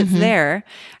 right? Because it's there.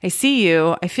 I see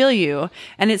you, I feel you.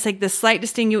 And it's like this slight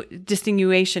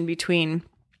distinguation between,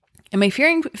 am I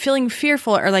feeling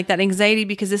fearful or like that anxiety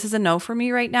because this is a no for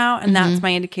me right now? And that's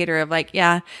my indicator of like,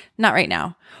 yeah, not right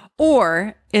now.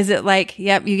 Or is it like,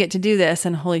 yep, you get to do this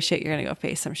and holy shit, you're going to go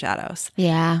face some shadows.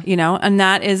 Yeah. And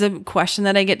that is a question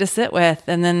that I get to sit with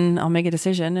and then I'll make a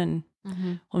decision and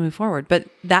we'll move forward. But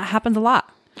that happens a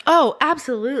lot. Oh,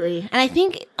 absolutely. And I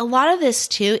think a lot of this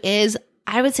too is,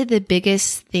 I would say the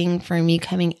biggest thing for me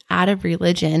coming out of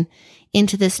religion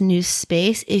into this new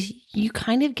space is you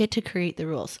kind of get to create the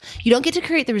rules. You don't get to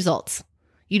create the results.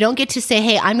 You don't get to say,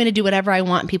 hey, I'm going to do whatever I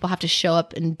want and people have to show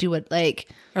up and do it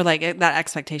or like that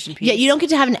expectation piece. Yeah, you don't get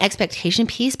to have an expectation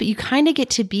piece, but you kind of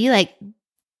get to be like,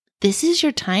 this is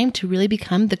your time to really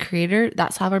become the creator,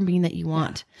 that sovereign being that you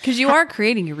want. Because you are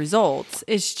creating your results.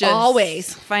 It's just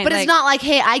always. But it's not like,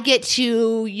 hey, I get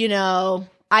to,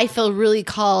 I feel really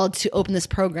called to open this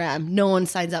program. No one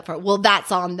signs up for it. Well,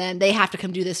 that's on them. They have to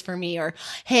come do this for me. Or,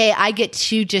 hey, I get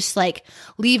to just like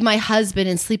leave my husband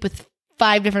and sleep with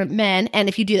 5 different men. And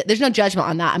if you do that, there's no judgment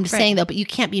on that. I'm just saying though, but you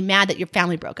can't be mad that your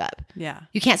family broke up. Yeah.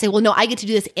 You can't say, well, no, I get to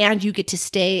do this and you get to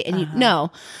stay. And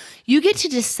no, you get to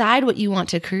decide what you want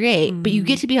to create, but you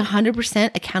get to be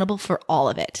 100% accountable for all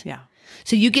of it. Yeah.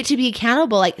 So you get to be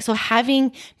accountable. So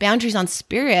having boundaries on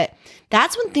spirit,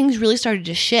 that's when things really started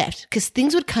to shift because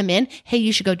things would come in. Hey,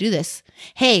 you should go do this.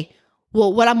 Hey,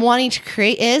 well, what I'm wanting to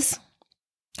create is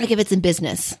like if it's in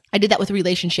business, I did that with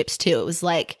relationships too. It was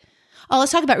like, oh,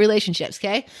 let's talk about relationships.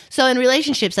 Okay. So in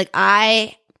relationships, like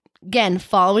again,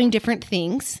 following different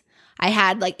things, I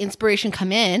had like inspiration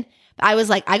come in. I was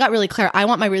like, I got really clear. I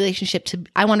want a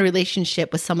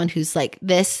relationship with someone who's like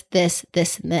this, this,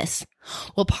 this, and this.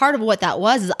 Well, part of what that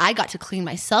was is I got to clean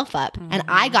myself up and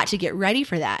I got to get ready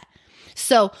for that.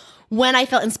 So when I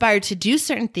felt inspired to do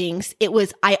certain things,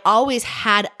 I always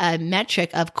had a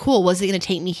metric of cool, was it going to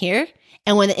take me here?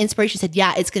 And when the inspiration said,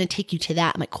 yeah, it's going to take you to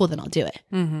that, I'm like, cool, then I'll do it.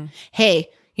 Hey,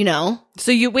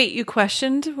 So you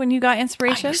questioned when you got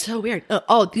inspiration? So weird.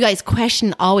 Oh, you guys,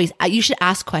 question always. You should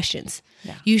ask questions.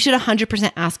 Yeah. You should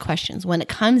 100% ask questions. When it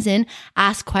comes in,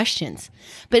 ask questions.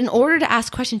 But in order to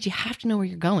ask questions, you have to know where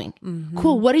you're going.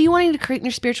 Cool. What are you wanting to create in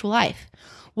your spiritual life?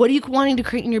 What are you wanting to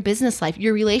create in your business life,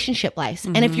 your relationship life?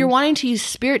 And if you're wanting to use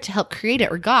spirit to help create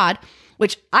it or God,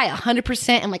 which I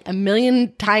 100% am like a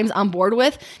million times on board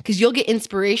with because you'll get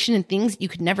inspiration and things you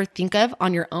could never think of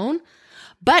on your own.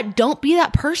 But don't be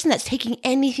that person that's taking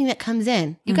anything that comes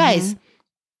in. You guys,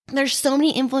 There's so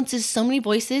many influences, so many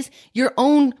voices, your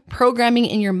own programming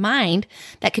in your mind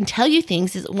that can tell you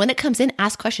things. Is when it comes in,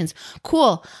 ask questions.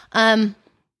 Cool.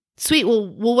 Sweet. Well,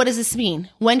 what does this mean?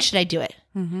 When should I do it?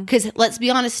 Because let's be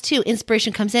honest too,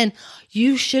 inspiration comes in.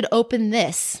 You should open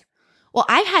this. Well,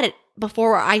 I've had it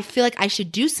before where I feel like I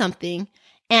should do something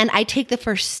and I take the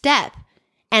first step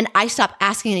and I stop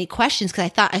asking any questions because I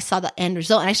thought I saw the end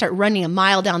result, and I start running a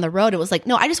mile down the road. It was like,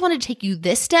 no, I just wanted to take you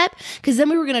this step because then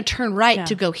we were going to turn right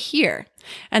to go here.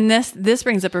 And this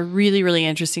brings up a really, really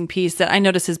interesting piece that I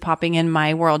notice is popping in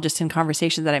my world just in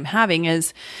conversations that I'm having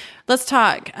is, let's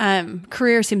talk,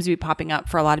 career seems to be popping up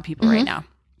for a lot of people right now.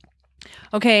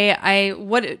 Okay,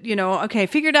 I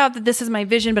figured out that this is my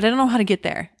vision, but I don't know how to get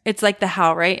there. It's like the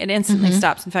how, right? It instantly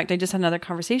stops. In fact, I just had another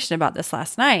conversation about this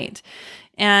last night.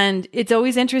 And it's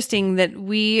always interesting that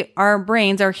our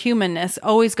brains, our humanness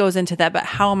always goes into that, but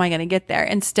how am I going to get there?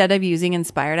 Instead of using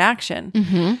inspired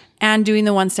action and doing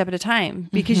the one step at a time.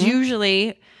 Because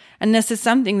usually, and this is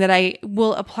something that I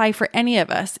will apply for any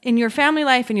of us, in your family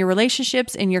life, in your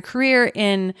relationships, in your career,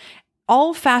 in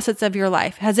all facets of your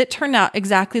life, has it turned out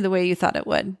exactly the way you thought it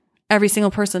would? Every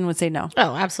single person would say no.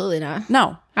 Oh, absolutely not.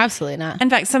 No. Absolutely not. In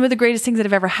fact, some of the greatest things that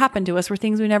have ever happened to us were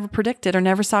things we never predicted or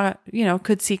never saw,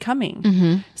 could see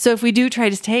coming. So if we do try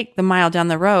to take the mile down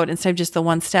the road instead of just the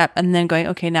one step and then going,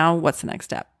 okay, now what's the next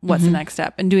step? What's the next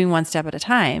step? And doing one step at a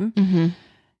time,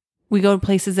 we go to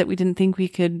places that we didn't think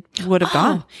we would have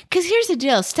gone. Because here's the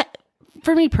deal.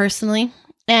 For me personally,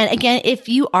 and again, if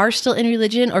you are still in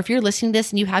religion or if you're listening to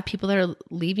this and you have people that are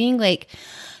leaving, like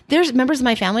there's members of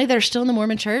my family that are still in the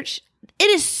Mormon church. It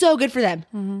is so good for them.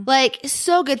 Like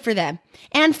so good for them.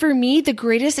 And for me, the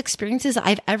greatest experiences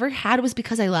I've ever had was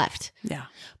because I left. Yeah.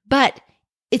 But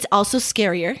it's also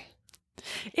scarier.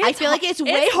 I feel like it's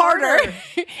way harder.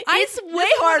 It's way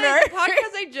harder. The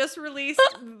podcast I just released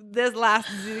this last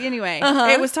anyway.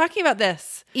 It was talking about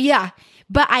this. Yeah.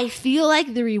 But I feel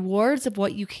like the rewards of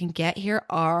what you can get here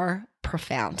are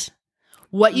profound.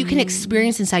 What you can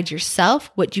experience inside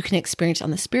yourself, what you can experience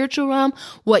on the spiritual realm,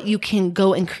 what you can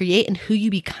go and create and who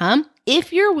you become.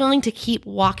 If you're willing to keep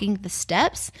walking the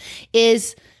steps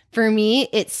is, for me,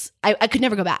 I could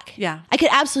never go back. Yeah. I could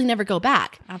absolutely never go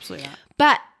back. Absolutely not.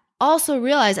 But also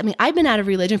realize, I've been out of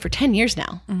religion for 10 years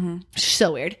now.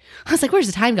 So weird. I was like, where's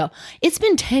the time go? It's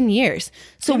been 10 years.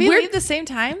 So we leave the same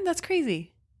time? That's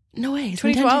crazy. No way.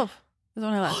 2012 is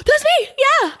when I left. That's me.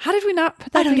 Yeah. How did we not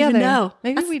put that together? I don't even know.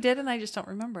 Maybe we did and I just don't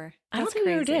remember. I don't think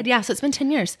we ever did. Yeah. So it's been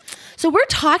 10 years. So we're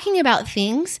talking about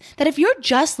things that if you're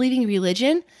just leaving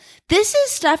religion, this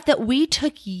is stuff that we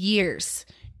took years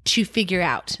to figure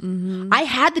out. I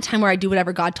had the time where I do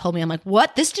whatever God told me. I'm like,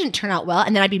 what? This didn't turn out well.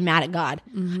 And then I'd be mad at God.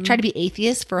 Try to be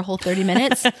atheist for a whole 30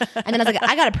 minutes. And then I was like,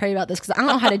 I got to pray about this because I don't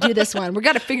know how to do this one. We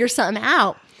got to figure something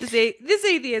out. This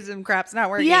atheism crap's not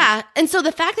working. Yeah. And so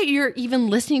the fact that you're even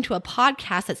listening to a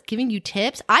podcast that's giving you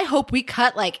tips, I hope we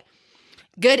cut like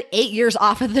good 8 years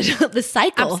off of the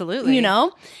cycle. Absolutely.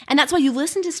 And that's why you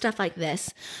listen to stuff like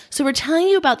this. So we're telling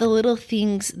you about the little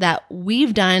things that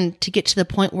we've done to get to the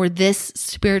point where this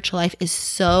spiritual life is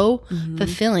so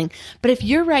fulfilling. But if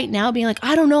you're right now being like,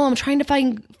 I don't know, I'm trying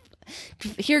to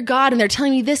hear God and they're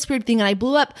telling me this weird thing and I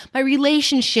blew up my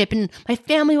relationship and my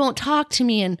family won't talk to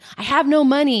me and I have no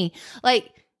money. Like,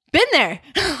 been there.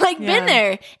 Been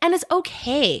there. And it's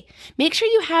okay. Make sure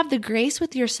you have the grace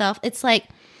with yourself. It's like,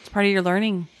 part of your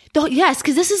learning. Yes,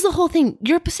 because this is the whole thing.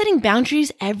 You're setting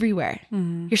boundaries everywhere.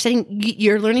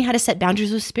 You're learning how to set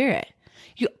boundaries with spirit.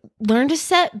 You learn to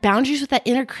set boundaries with that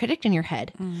inner critic in your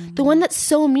head. The one that's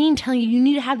so mean telling you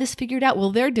need to have this figured out.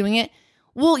 Well, they're doing it.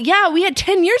 Well, yeah, we had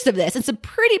 10 years of this. It's some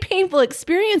pretty painful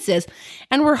experiences.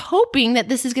 And we're hoping that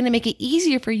this is going to make it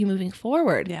easier for you moving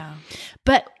forward. Yeah.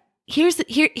 But here's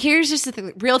just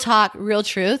the real talk, real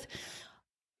truth.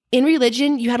 In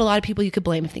religion, you had a lot of people you could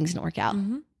blame if things didn't work out.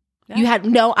 Yeah. You had,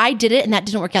 no, I did it and that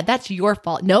didn't work out. That's your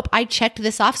fault. Nope, I checked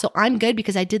this off, so I'm good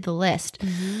because I did the list.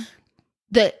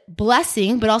 The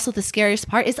blessing, but also the scariest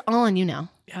part, is all on you now.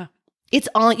 Yeah. It's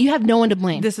all, you have no one to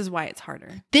blame. This is why it's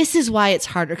harder.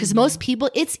 Because most people,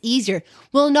 it's easier.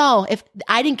 Well, no, if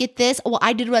I didn't get this, well,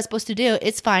 I did what I was supposed to do.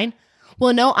 It's fine.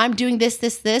 Well, no, I'm doing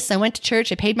this. I went to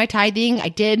church. I paid my tithing. I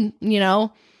did,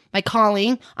 my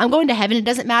calling. I'm going to heaven. It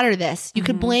doesn't matter this. You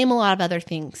could blame a lot of other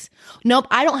things. Nope,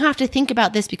 I don't have to think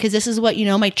about this because this is what,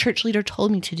 my church leader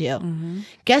told me to do.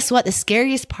 Guess what? The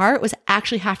scariest part was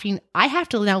actually I have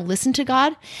to now listen to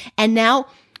God. And now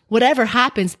whatever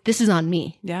happens, this is on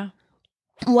me. Yeah.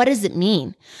 What does it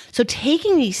mean? So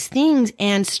taking these things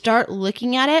and start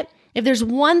looking at it. If there's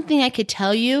one thing I could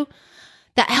tell you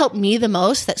that helped me the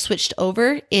most, that switched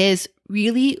over, is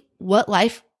really what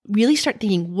life really start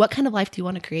thinking, what kind of life do you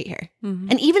want to create here?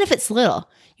 And even if it's little,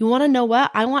 you want to know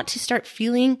what? I want to start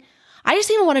feeling, I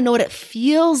just even want to know what it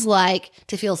feels like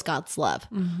to feel God's love.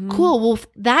 Cool. Well,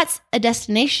 that's a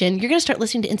destination. You're going to start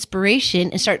listening to inspiration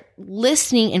and start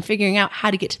listening and figuring out how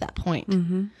to get to that point.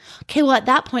 Okay. Well, at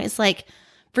that point, it's like,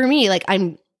 for me, like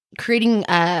I'm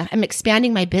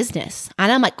expanding my business.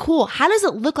 And I'm like, cool. How does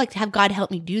it look like to have God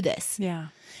help me do this? Yeah.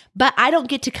 But I don't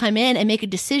get to come in and make a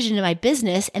decision in my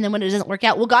business. And then when it doesn't work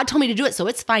out, well, God told me to do it, so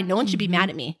it's fine. No one should be mad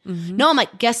at me. No, I'm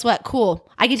like, guess what?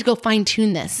 Cool. I get to go fine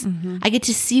tune this. I get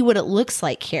to see what it looks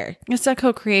like here. It's that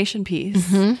co-creation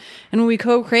piece. And when we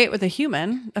co-create with a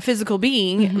human, a physical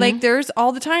being, like there's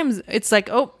all the times it's like,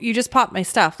 oh, you just popped my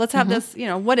stuff. Let's have this,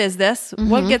 what is this?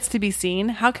 What gets to be seen?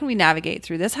 How can we navigate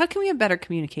through this? How can we have better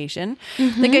communication?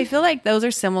 Like, I feel like those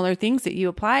are similar things that you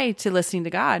apply to listening to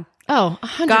God. Oh,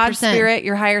 100%. God, spirit,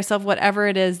 your higher self, whatever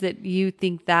it is that you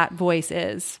think that voice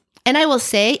is. And I will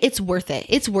say it's worth it.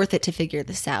 It's worth it to figure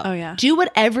this out. Oh, yeah. Do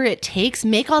whatever it takes.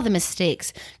 Make all the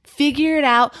mistakes. Figure it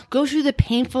out. Go through the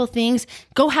painful things.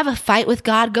 Go have a fight with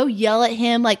God. Go yell at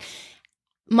him. Like,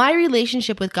 my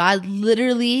relationship with God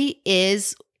literally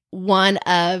is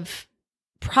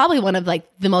probably one of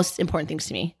like the most important things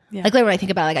to me. Yeah. Like when I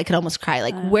think about it, like I could almost cry.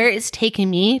 Like where it's taken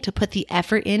me to put the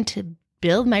effort in to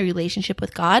build my relationship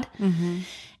with God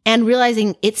and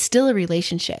realizing it's still a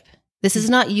relationship. This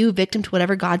is not you victim to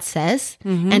whatever God says,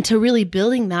 and to really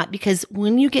building that, because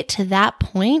when you get to that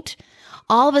point,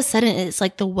 all of a sudden it's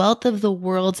like the wealth of the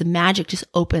world's magic just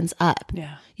opens up.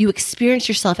 Yeah. You experience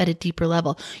yourself at a deeper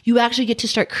level. You actually get to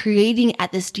start creating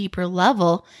at this deeper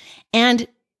level, and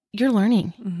you're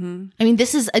learning. I mean,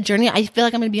 this is a journey I feel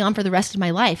like I'm going to be on for the rest of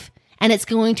my life, and it's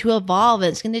going to evolve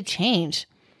and it's going to change.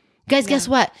 Guys, guess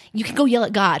what? You can go yell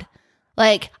at God.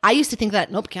 Like, I used to think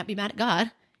that, nope, can't be mad at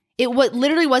God. It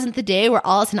literally wasn't the day where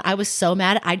all of a sudden I was so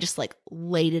mad, I just like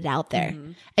laid it out there.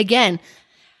 Again,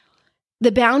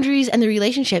 the boundaries and the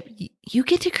relationship, you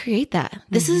get to create that.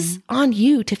 This is on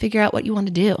you to figure out what you want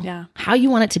to do, how you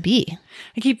want it to be.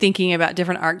 I keep thinking about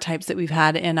different archetypes that we've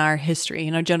had in our history.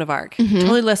 Joan of Arc,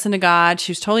 totally listened to God.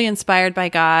 She was totally inspired by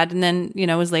God, and then,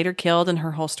 was later killed, and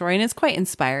her whole story. And it's quite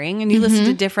inspiring. And you listen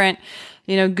to different,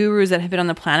 gurus that have been on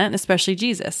the planet, and especially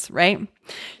Jesus, right?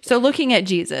 So looking at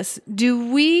Jesus,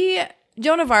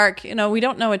 Joan of Arc, we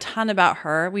don't know a ton about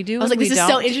her. We do. I was like, this is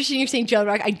so interesting. You're saying Joan of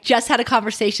Arc. I just had a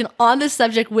conversation on this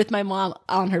subject with my mom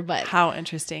on her butt. How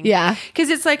interesting. Yeah. Because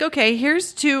it's like, okay,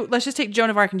 let's just take Joan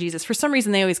of Arc and Jesus. For some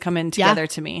reason, they always come in together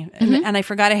to me. And I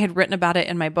forgot I had written about it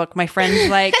in my book. My friend's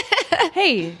like,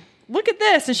 hey, look at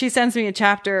this. And she sends me a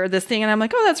chapter or this thing. And I'm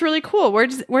like, oh, that's really cool.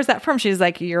 Where's that from? She's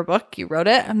like, your book, you wrote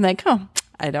it. I'm like, oh,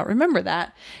 I don't remember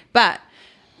that. But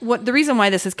the reason why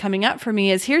this is coming up for me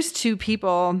is here's two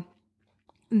people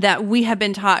that we have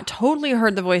been taught totally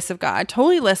heard the voice of God,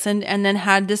 totally listened, and then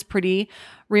had this pretty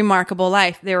remarkable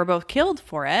life. They were both killed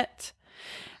for it.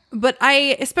 But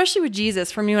especially with Jesus,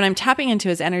 for me, when I'm tapping into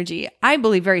his energy, I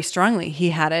believe very strongly he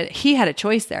had a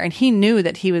choice there, and he knew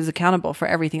that he was accountable for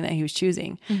everything that he was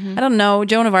choosing. I don't know.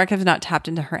 Joan of Arc has not tapped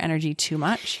into her energy too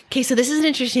much. Okay, so this is an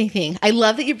interesting thing. I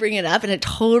love that you bring it up, and it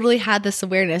totally had this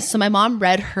awareness. So my mom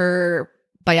read her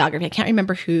biography. I can't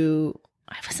remember who.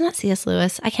 Was it not C.S.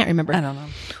 Lewis? I can't remember. I don't know.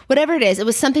 Whatever it is, it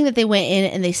was something that they went in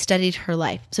and they studied her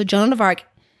life. So Joan of Arc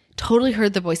totally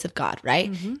heard the voice of God,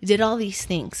 right? Did all these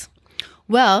things.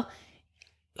 Well,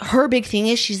 her big thing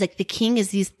is she's like, the king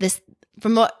is this.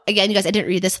 From what, again, you guys, I didn't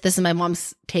read this. This is my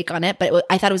mom's take on it, but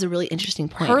I thought it was a really interesting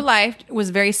point. Her life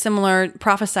was very similar,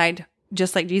 prophesied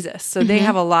just like Jesus. So they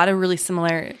have a lot of really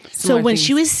similar So when things.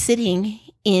 she was sitting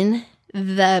in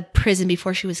the prison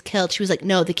before she was killed, she was like,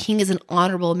 no, the king is an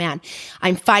honorable man.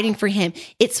 I'm fighting for him.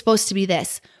 It's supposed to be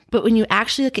this. But when you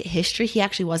actually look at history, he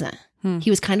actually wasn't.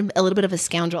 He was kind of a little bit of a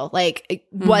scoundrel. Like, it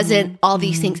wasn't all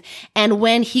these things. And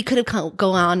when he could have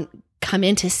come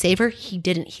in to save her, he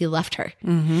didn't. He left her.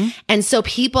 And so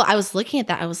I was looking at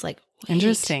that. I was like, wait.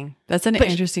 Interesting. That's an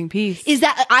interesting piece.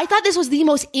 I thought this was the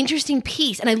most interesting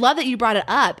piece. And I love that you brought it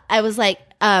up. I was like,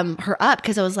 her up,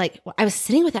 because I was like, I was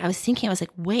sitting with it. I was thinking, I was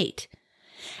like, wait.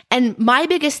 And my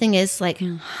biggest thing is like,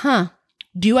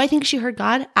 do I think she heard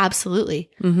God?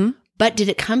 Absolutely. But did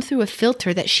it come through a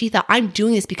filter that she thought, I'm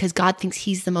doing this because God thinks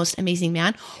he's the most amazing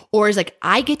man? Or is like,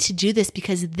 I get to do this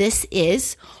because this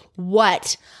is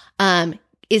what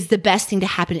is the best thing to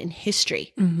happen in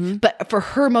history. But for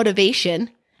her motivation,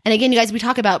 and again, you guys, we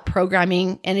talk about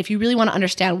programming, and if you really want to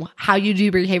understand how you do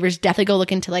behaviors, definitely go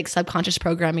look into like subconscious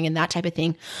programming and that type of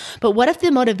thing. But what if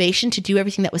the motivation to do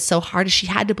everything that was so hard is she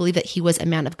had to believe that he was a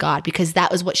man of God, because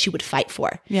that was what she would fight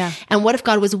for. Yeah. And what if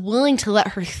God was willing to let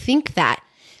her think that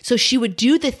So she would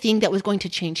do the thing that was going to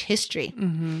change history.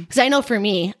 Because I know for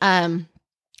me, it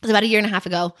was about 1.5 years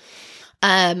ago,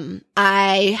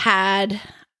 I had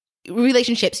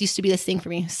relationships used to be this thing for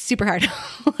me. Super hard.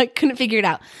 I couldn't figure it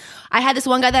out. I had this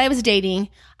one guy that I was dating.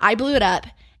 I blew it up.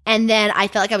 And then I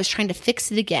felt like I was trying to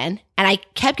fix it again. And I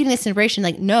kept getting this inspiration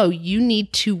like, no, you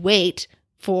need to wait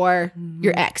for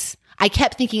your ex. I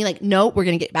kept thinking like, no, we're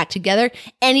going to get back together.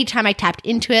 Anytime I tapped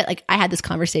into it, like I had this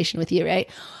conversation with you, right?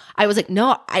 I was like,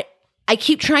 no, I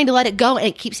keep trying to let it go. And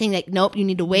it keeps saying like, nope, you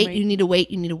need to wait. You need to wait.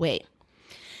 You need to wait.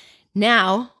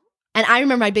 Now, and I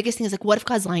remember my biggest thing is like, what if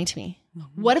God's lying to me?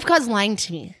 What if God's lying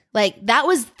to me? Like that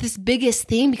was this biggest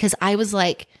thing because I was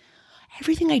like,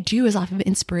 everything I do is off of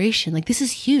inspiration. Like this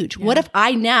is huge. Yeah. What if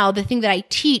I now, the thing that I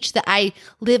teach, that I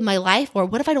live my life for,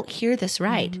 what if I don't hear this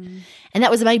right? And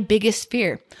that was my biggest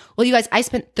fear. Well, you guys, I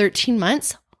spent 13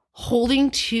 months holding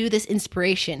to this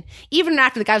inspiration. Even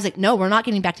after the guy was like, no, we're not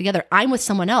getting back together. I'm with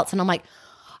someone else. And I'm like,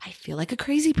 I feel like a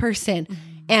crazy person.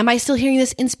 Am I still hearing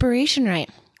this inspiration right?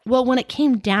 Well, when it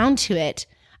came down to it,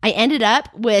 I ended up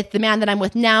with the man that I'm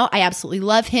with now. I absolutely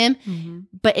love him.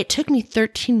 But it took me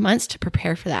 13 months to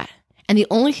prepare for that. And the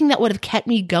only thing that would have kept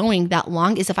me going that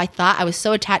long is if I thought I was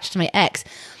so attached to my ex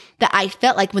that I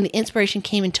felt like when the inspiration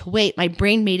came into weight, my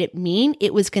brain made it mean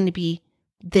it was going to be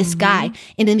this guy.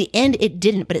 And in the end, it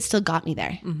didn't, but it still got me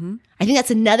there. I think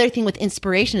that's another thing with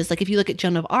inspiration is like, if you look at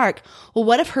Joan of Arc, well,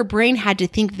 what if her brain had to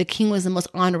think the king was the most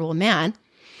honorable man?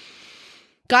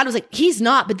 God was like, he's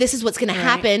not, but this is what's going to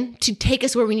happen to take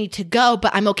us where we need to go.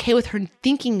 But I'm okay with her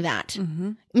thinking that.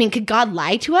 I mean, could God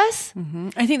lie to us?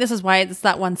 I think this is why it's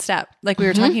that one step. Like we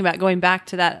were talking about, going back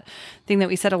to that thing that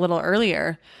we said a little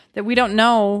earlier, that we don't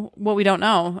know what we don't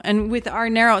know. And with our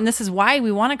narrow, and this is why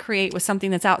we want to create with something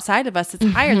that's outside of us,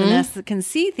 that's higher than us, that can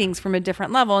see things from a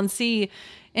different level and see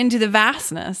into the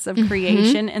vastness of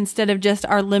creation instead of just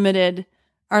our limited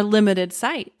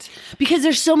sight. Because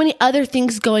there's so many other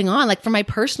things going on. Like for my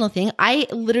personal thing, I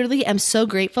literally am so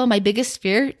grateful. My biggest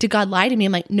fear, did God lie to me?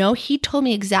 I'm like, no, he told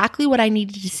me exactly what I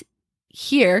needed to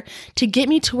hear to get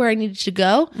me to where I needed to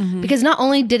go. Because not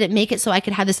only did it make it so I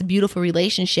could have this beautiful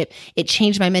relationship, it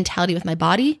changed my mentality with my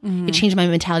body. It changed my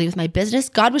mentality with my business.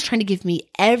 God was trying to give me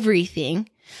everything.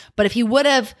 But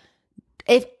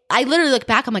if I literally look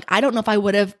back, I'm like, I don't know if I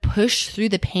would have pushed through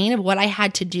the pain of what I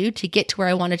had to do to get to where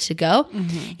I wanted to go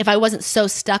if I wasn't so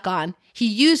stuck on. He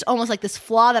used almost like this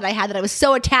flaw that I had, that I was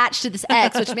so attached to this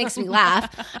ex, which makes me laugh.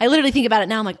 I literally think about it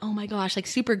now. I'm like, oh my gosh, like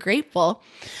super grateful.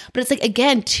 But it's like,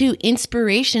 again, too,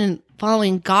 inspiration,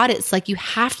 following God, it's like you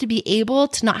have to be able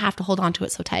to not have to hold on to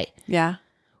it so tight. Yeah.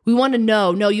 We want to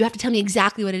know, no, you have to tell me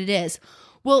exactly what it is.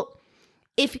 Well,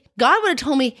 if God would have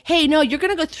told me, hey, no, you're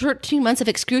going to go through 2 months of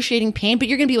excruciating pain, but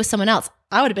you're going to be with someone else,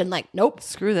 I would have been like, nope.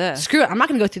 Screw this. Screw it. I'm not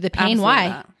going to go through the pain. Absolutely Why?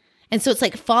 not. And so it's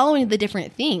like following the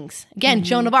different things. Again,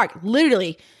 Joan of Arc,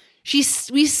 literally,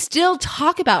 we still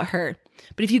talk about her.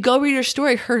 But if you go read her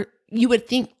story, you would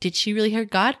think, did she really hear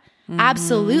God?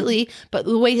 Absolutely. But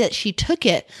the way that she took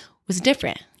it was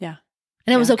different. Yeah.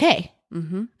 And it was okay.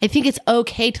 I think it's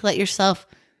okay to let yourself,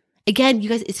 again, you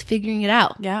guys, it's figuring it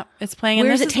out. Yeah, it's playing.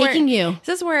 Where is it taking you?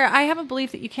 This is where I have a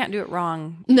belief that you can't do it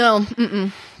wrong. No.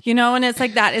 You know, and it's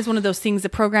like, that is one of those things, the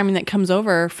programming that comes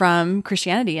over from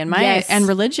Christianity and and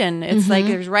religion. It's like,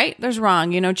 there's right, there's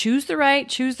wrong, you know, choose the right,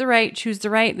 choose the right, choose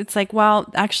the right. It's like,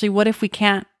 well, actually, what if we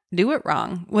can't do it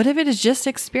wrong? What if it is just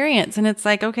experience? And it's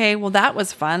like, okay, well, that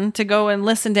was fun to go and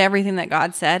listen to everything that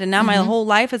God said. And now my whole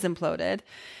life has imploded.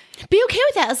 Be okay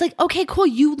with that. It's like, okay, cool.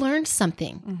 You learned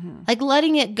something. Like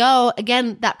letting it go.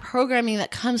 Again, that programming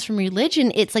that comes from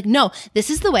religion, it's like, no,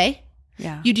 this is the way.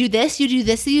 Yeah. You do this, you do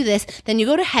this, you do this. Then you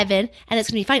go to heaven and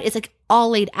it's going to be fine. It's like all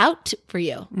laid out for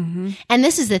you. And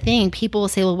this is the thing. People will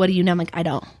say, well, what do you know? I'm like, I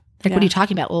don't. Like, what are you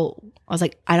talking about? Well, I was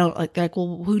like, I don't. Like, they're like,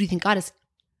 well, who do you think God is?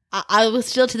 I was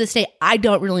still to this day, I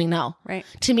don't really know. Right.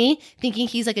 To me, thinking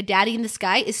he's like a daddy in the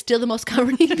sky is still the most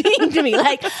comforting thing to me.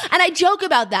 Like, and I joke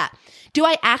about that. Do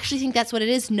I actually think that's what it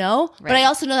is? No. Right. But I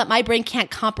also know that my brain can't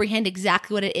comprehend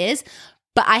exactly what it is.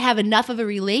 But I have enough of a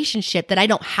relationship that I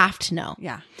don't have to know.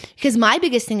 Yeah. Because my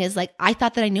biggest thing is like, I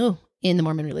thought that I knew in the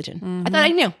Mormon religion. I thought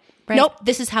I knew. Right. Nope,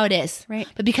 this is how it is. Right.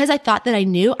 But because I thought that I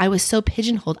knew, I was so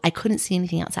pigeonholed, I couldn't see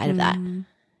anything outside of that.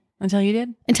 Until you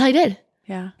did? Until I did.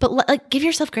 Yeah. But like, give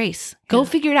yourself grace. Go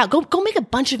figure it out. Go make a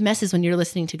bunch of messes when you're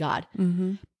listening to God.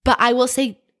 But I will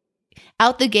say,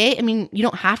 out the gate, I mean, you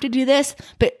don't have to do this,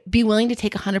 but be willing to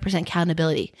take 100%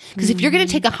 accountability. Because if you're going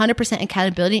to take 100%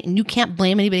 accountability and you can't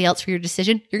blame anybody else for your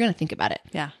decision, you're going to think about it.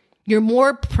 Yeah. You're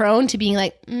more prone to being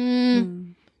like,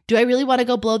 do I really want to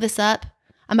go blow this up?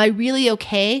 Am I really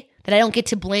okay that I don't get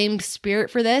to blame spirit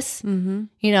for this? You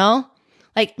know?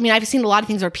 Like, I mean, I've seen a lot of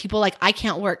things where people like, I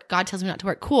can't work. God tells me not to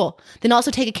work. Cool. Then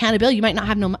also take accountability. You might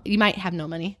have no money. You might have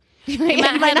not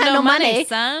have no money,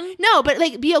 son. No, but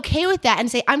like be okay with that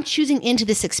and say, I'm choosing into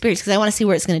this experience because I want to see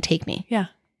where it's going to take me. Yeah.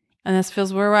 And this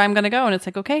feels where I'm going to go. And it's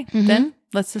like, okay, then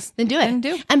let's just do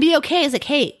it. And be okay. It's like,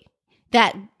 hey,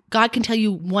 that God can tell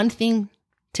you one thing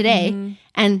today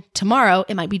and tomorrow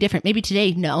it might be different. Maybe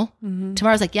today, no.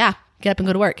 Tomorrow's like, yeah, get up and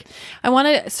go to work. I want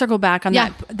to circle back on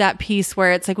that piece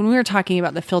where it's like when we were talking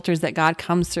about the filters that God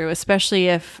comes through, especially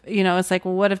if, it's like,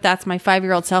 well, what if that's my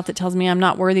 5-year-old self that tells me I'm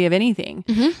not worthy of anything?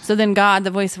 So then God,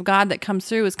 the voice of God that comes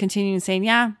through is continuing saying,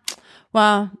 yeah,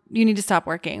 well, you need to stop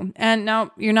working. And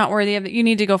no, you're not worthy of it. You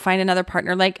need to go find another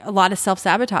partner. Like a lot of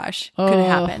self-sabotage could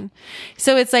happen.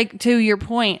 So it's like to your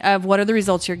point of what are the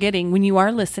results you're getting when you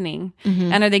are listening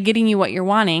and are they getting you what you're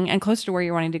wanting and closer to where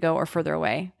you're wanting to go or further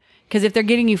away? Because if they're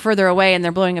getting you further away and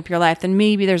they're blowing up your life, then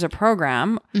maybe there's a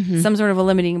program, some sort of a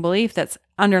limiting belief that's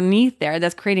underneath there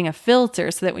that's creating a filter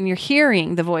so that when you're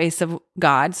hearing the voice of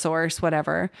God, source,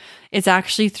 whatever, it's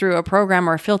actually through a program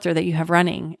or a filter that you have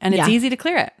running. And it's easy to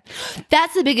clear it.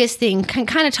 That's the biggest thing.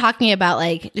 Kind of talking about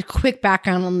like a quick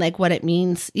background on like what it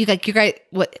means. You guys,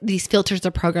 what these filters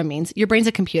or program means. Your brain's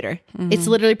a computer. It's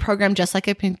literally programmed just like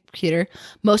a computer.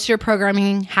 Most of your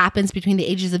programming happens between the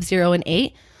ages of 0 and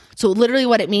 8. So literally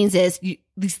what it means is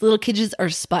these little kids are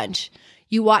a sponge.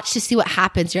 You watch to see what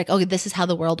happens. You're like, oh, this is how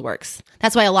the world works.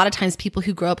 That's why a lot of times people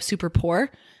who grow up super poor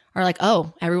are like,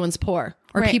 oh, everyone's poor.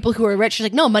 Or people who are rich are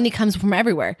like, no, money comes from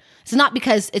everywhere. It's not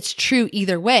because it's true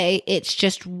either way. It's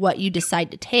just what you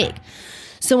decide to take.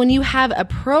 So when you have a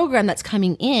program that's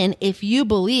coming in, if you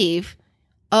believe,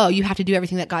 oh, you have to do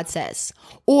everything that God says,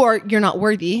 or you're not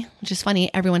worthy, which is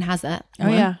funny. Everyone has that. Oh,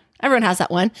 yeah. Everyone has that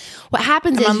one. What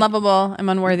happens is... I'm unlovable. I'm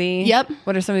unworthy. Yep.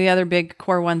 What are some of the other big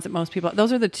core ones that most people...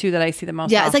 Those are the two that I see the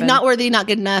most often. It's like not worthy, not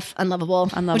good enough, unlovable.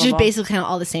 Which is basically kind of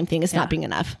all the same thing. It's not being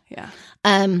enough. Yeah.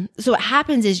 So what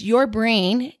happens is your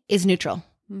brain is neutral.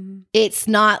 It's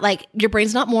not like... Your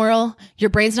brain's not moral.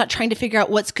 Your brain's not trying to figure out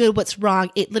what's good, what's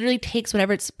wrong. It literally takes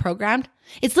whatever it's programmed.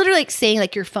 It's literally like saying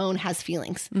like your phone has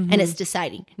feelings and it's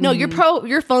deciding. No, your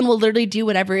phone will literally do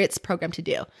whatever it's programmed to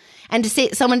do. And to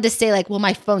say like, well,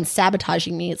 my phone's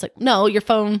sabotaging me. It's like, no, your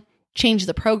phone changed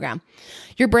the program.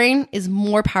 Your brain is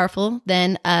more powerful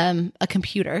than a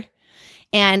computer.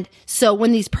 And so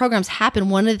when these programs happen,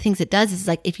 one of the things it does is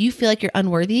like, if you feel like you're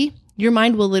unworthy, your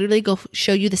mind will literally go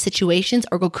show you the situations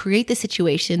or go create the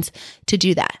situations to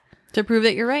do that. To prove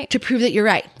that you're right.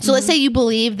 So let's say you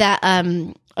believe that,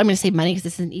 I'm going to say money because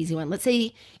this is an easy one. Let's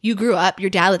say you grew up, your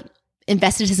dad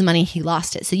invested his money, he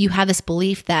lost it. So you have this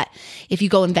belief that if you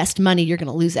go invest money, you're going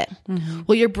to lose it.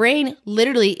 Well, your brain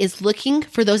literally is looking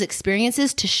for those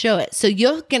experiences to show it. So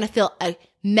you're going to feel a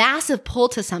massive pull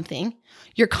to something.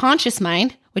 Your conscious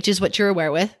mind, which is what you're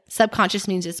aware with, subconscious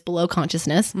means it's below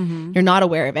consciousness. You're not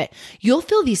aware of it. You'll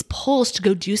feel these pulls to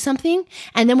go do something.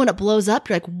 And then when it blows up,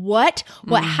 you're like, what?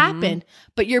 What happened?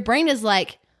 But your brain is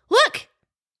like, look,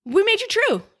 we made you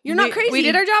true. You're not crazy. We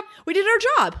did our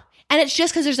job. And it's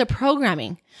just because there's a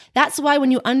programming. That's why when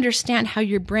you understand how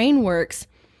your brain works,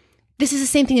 this is the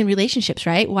same thing in relationships,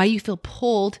 right? Why you feel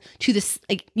pulled to this,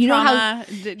 like, you Trauma, know how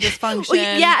dysfunction.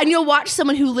 And you'll watch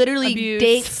someone who literally abuse.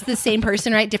 dates the same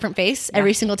person, right? Different face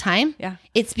every single time. Yeah.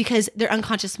 It's because their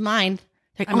unconscious mind,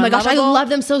 they're like, I'm oh my gosh, I unlovable. love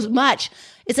them so much.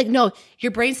 It's like, no,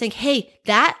 your brain's saying, hey,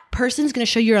 that person's going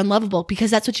to show you're unlovable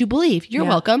because that's what you believe. You're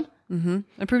welcome.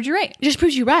 It proved you right. It just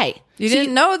proves you right. You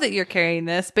didn't know that you're carrying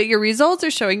this, but your results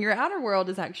are showing, your outer world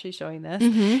is actually showing this.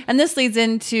 And this leads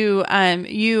into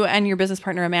you and your business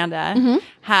partner, Amanda,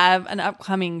 have an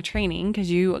upcoming training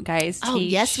because you guys teach. Oh,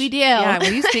 yes, we do. Yeah,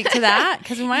 will you speak to that?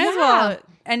 Because we might as well.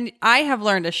 And I have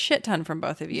learned a shit ton from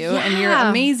both of you, and you're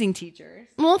amazing teachers.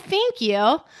 Well, thank you.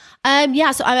 So I'm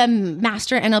a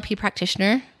master NLP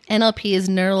practitioner. NLP is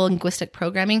neuro-linguistic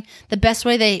programming. The best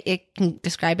way it can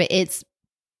describe it, it's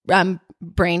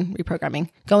brain reprogramming,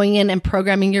 going in and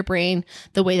programming your brain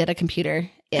the way that a computer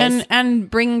is. And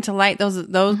bringing to light those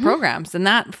programs. And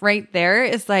that right there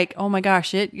is like, oh my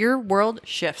gosh, your world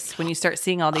shifts when you start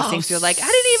seeing all these things. You're like, I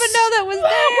didn't even know that was there.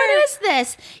 What is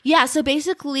this? Yeah. So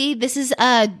basically this is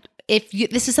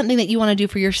this is something that you want to do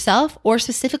for yourself, or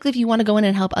specifically if you want to go in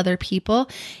and help other people,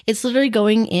 it's literally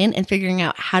going in and figuring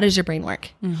out, how does your brain work?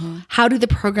 How do the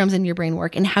programs in your brain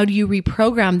work? And how do you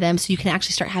reprogram them so you can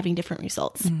actually start having different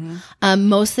results?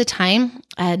 Most of the time,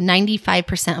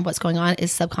 95% of what's going on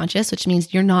is subconscious, which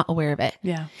means you're not aware of it.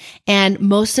 Yeah. And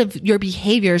most of your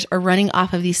behaviors are running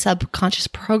off of these subconscious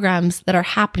programs that are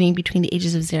happening between the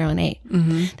ages of 0 and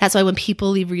 8. That's why when people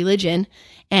leave religion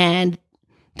and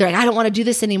they're like, I don't want to do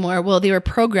this anymore. Well, they were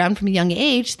programmed from a young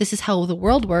age. This is how the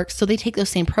world works. So they take those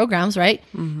same programs, right?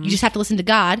 You just have to listen to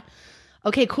God.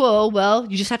 Okay, cool. Well,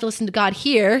 you just have to listen to God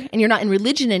here, and you're not in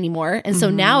religion anymore. And so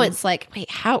now it's like,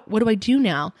 wait, what do I do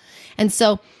now? And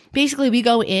so basically we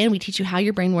go in, we teach you how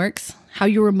your brain works, how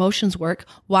your emotions work,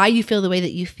 why you feel the way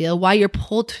that you feel, why you're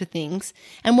pulled to things,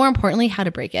 and more importantly, how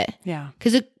to break it. Yeah.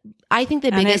 Because I think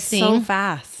the biggest thing. So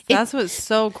fast. That's what's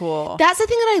so cool. That's the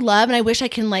thing that I love, and I wish I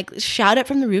can like shout it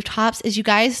from the rooftops, is you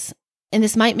guys, and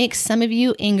this might make some of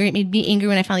you angry. It made me angry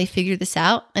when I finally figured this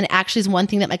out. And it actually is one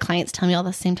thing that my clients tell me all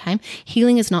the same time.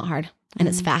 Healing is not hard, and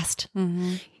it's fast.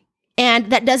 And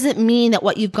that doesn't mean that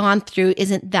what you've gone through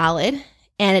isn't valid.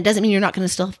 And it doesn't mean you're not going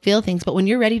to still feel things. But when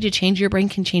you're ready to change, your brain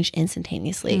can change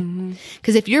instantaneously.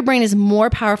 Because if your brain is more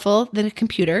powerful than a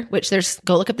computer, which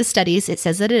go look up the studies, it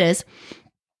says that it is.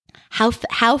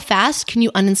 How fast can you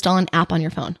uninstall an app on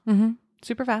your phone?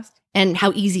 Super fast. And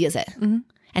how easy is it?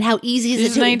 And how easy is You it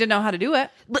just need to know how to do it.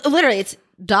 Literally, it's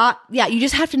yeah, you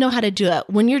just have to know how to do it.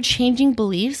 When you're changing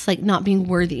beliefs, like not being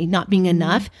worthy, not being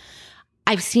enough,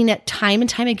 I've seen it time and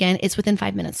time again. It's within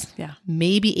 5 minutes. Yeah.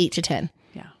 Maybe 8 to 10.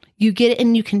 Yeah. You get it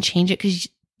and you can change it because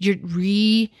you're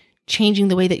changing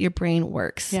the way that your brain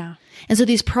works. Yeah. And so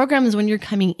these programs, when you're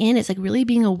coming in, it's like really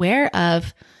being aware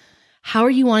of how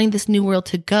are you wanting this new world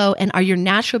to go? And are your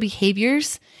natural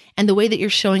behaviors and the way that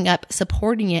you're showing up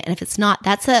supporting it? And if it's not,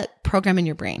 that's a program in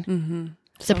your brain.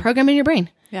 It's a program in your brain.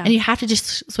 Yeah. And you have to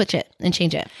just switch it and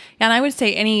change it. And I would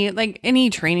say any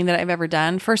training that I've ever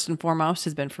done, first and foremost,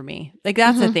 has been for me. Like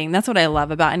that's the thing. That's what I love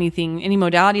about anything, any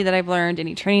modality that I've learned,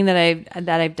 any training that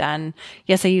I've done.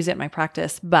 Yes, I use it in my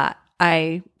practice, but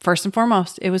first and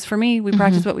foremost, it was for me. We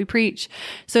practice what we preach.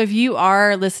 So if you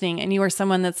are listening and you are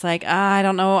someone that's like, I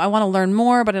don't know, I want to learn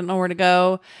more, but I don't know where to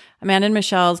go. Amanda and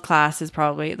Michelle's class is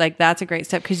probably like, that's a great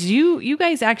step because you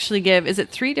guys actually give, is it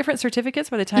 3 different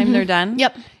certificates by the time they're done?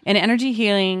 Yep. An energy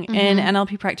healing, an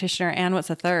NLP practitioner, and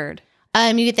what's a third?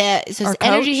 You get that. So it's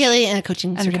energy healing and a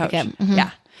coaching certificate.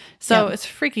 Yeah. So it's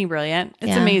freaking brilliant.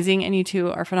 It's amazing. And you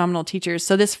two are phenomenal teachers.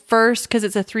 So this first, because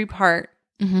it's a 3-part,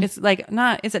 it's like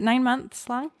is it 9 months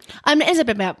long? It's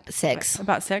about 6.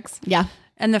 About 6? Yeah.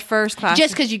 And the first class.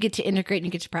 Just because you get to integrate and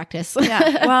you get to practice.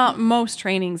 Yeah. Well, most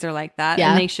trainings are like that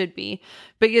and they should be.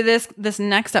 But this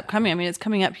next upcoming, I mean, it's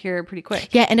coming up here pretty quick.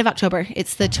 Yeah. End of October.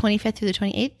 It's the 25th through the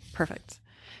 28th. Perfect.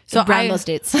 So around those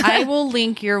dates. I will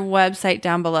link your website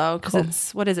down below because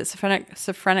it's, what is it?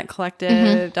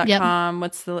 Sophrenicollective.com.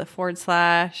 What's the /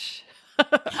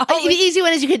 The easy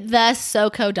one is you could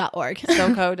thesoco.org.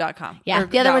 Soco.com. Yeah.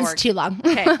 The other one's too long.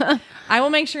 Okay. I will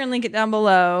make sure and link it down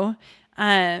below.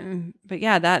 But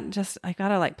yeah, I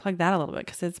gotta plug that a little bit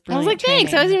because it's brilliant. I was like,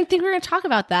 thanks. I didn't even think we were gonna talk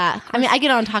about that. I mean, I get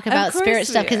on and talk about spirit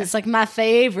stuff because it's like my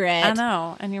favorite. I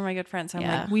know, and you're my good friend, so I'm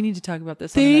like, we need to talk about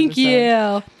this. Thank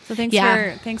you. So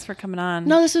thanks for coming on.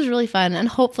 No, this was really fun, and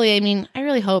hopefully, I mean, I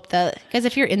really hope that guys,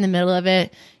 if you're in the middle of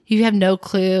it, you have no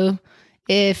clue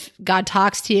if God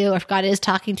talks to you or if God is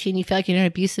talking to you, and you feel like you're in an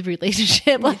abusive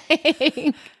relationship.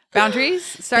 Boundaries.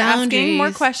 Start asking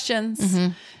more questions.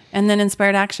 And then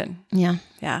inspired action. Yeah.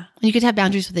 Yeah. And you could have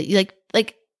boundaries with it.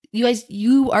 Like you guys,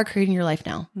 you are creating your life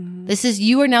now.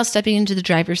 You are now stepping into the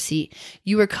driver's seat.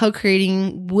 You are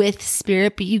co-creating with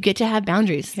spirit, but you get to have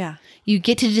boundaries. Yeah. You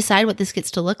get to decide what this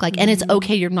gets to look like. And it's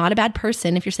okay. You're not a bad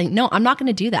person if you're saying, no, I'm not going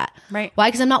to do that. Right. Why?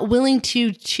 Because I'm not willing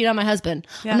to cheat on my husband.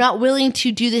 Yeah. I'm not willing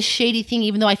to do this shady thing,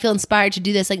 even though I feel inspired to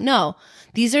do this. Like, no,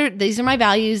 these are my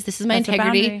values. This is my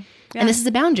integrity. And this is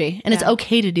a boundary. And it's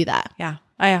okay to do that. Yeah.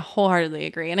 I wholeheartedly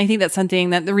agree. And I think that's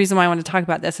something that the reason why I want to talk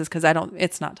about this is because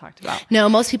it's not talked about. No,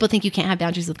 most people think you can't have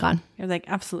boundaries with God. You're like,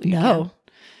 absolutely. No,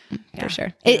 for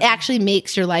sure. It actually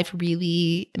makes your life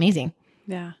really amazing.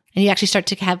 Yeah. And you actually start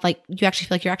to have you actually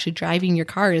feel like you're actually driving your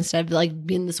car instead of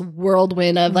being this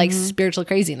whirlwind of spiritual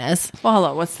craziness. Well,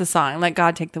 hello. What's the song? Let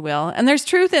God take the wheel. And there's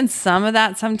truth in some of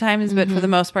that sometimes, but for the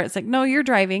most part, it's like, no, you're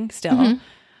driving still.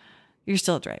 You're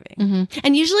still driving.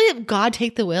 And usually if God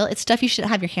take the wheel, it's stuff you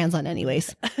shouldn't have your hands on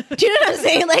anyways. Do you know what I'm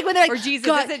saying? Like when they're like, or Jesus,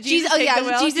 God, Jesus take the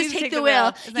wheel? Jesus take the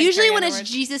wheel. Usually when it's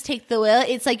Jesus take the wheel,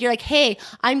 it's like, you're like, hey,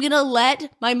 I'm going to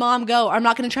let my mom go. Or I'm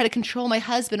not going to try to control my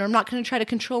husband. Or I'm not going to try to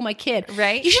control my kid.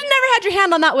 Right. You should never had your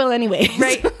hand on that wheel anyway.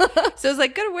 Right. So it's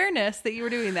like good awareness that you were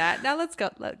doing that. Now let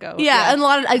go. Yeah.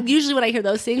 And usually when I hear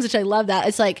those things, which I love that,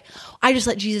 it's like, I just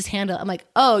let Jesus handle it. I'm like,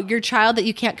 oh, your child that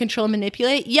you can't control and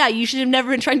manipulate? Yeah, you should have never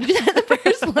been trying to do that in the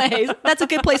first place. That's a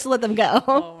good place to let them go.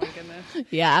 Oh my goodness.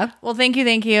 Yeah. Well, thank you.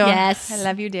 Yes. I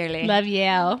love you dearly. Love you.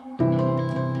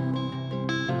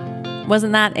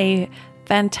 Wasn't that a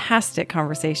fantastic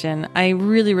conversation. I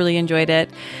really, really enjoyed it.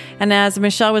 And as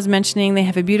Michelle was mentioning, they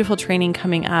have a beautiful training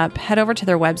coming up. Head over to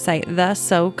their website,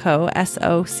 thesoco,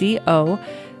 SOCO.org,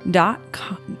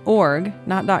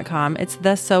 not .com. It's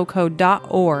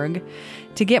thesoco.org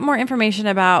to get more information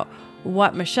about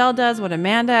what Michelle does, what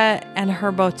Amanda and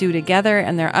her both do together,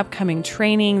 and their upcoming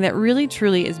training that really,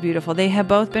 truly is beautiful. They have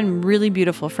both been really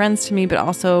beautiful friends to me, but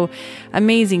also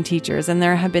amazing teachers. And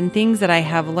there have been things that I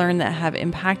have learned that have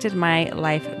impacted my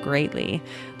life greatly,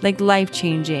 like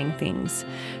life-changing things.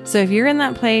 So if you're in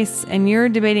that place and you're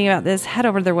debating about this, head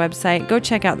over to their website, go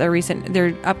check out their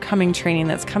upcoming training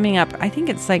that's coming up. I think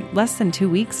it's like less than 2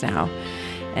 weeks now,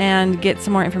 and get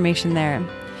some more information there.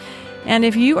 And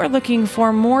if you are looking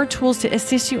for more tools to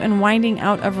assist you in winding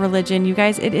out of religion, you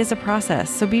guys, it is a process.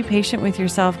 So be patient with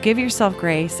yourself. Give yourself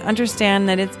grace. Understand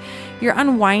that you're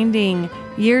unwinding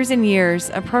years and years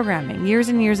of programming, years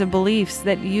and years of beliefs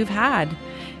that you've had.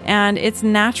 And it's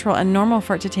natural and normal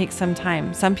for it to take some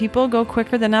time. Some people go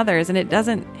quicker than others,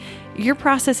 and your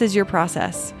process is your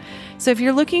process. So if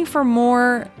you're looking for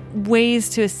more ways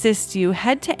to assist you,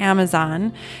 head to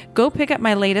Amazon, go pick up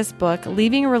my latest book,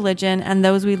 Leaving Religion and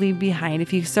Those We Leave Behind.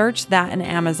 If you search that in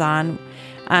Amazon,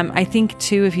 I think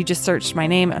too, if you just searched my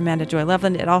name, Amanda Joy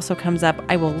Loveland, it also comes up.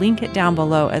 I will link it down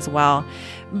below as well.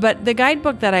 But the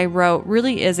guidebook that I wrote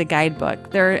really is a guidebook.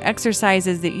 There are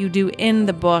exercises that you do in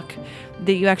the book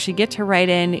that you actually get to write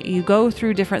in. You go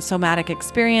through different somatic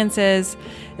experiences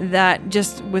that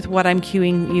just with what I'm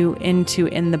cueing you into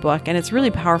in the book. And it's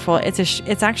really powerful. It's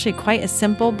actually quite a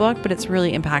simple book, but it's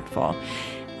really impactful.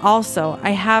 Also,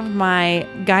 I have my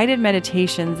guided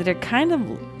meditations that are kind of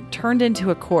turned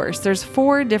into a course. There's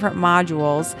 4 different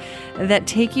modules that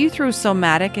take you through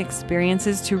somatic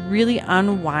experiences to really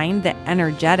unwind the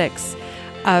energetics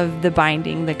of the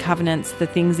binding, the covenants, the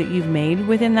things that you've made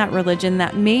within that religion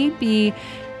that may be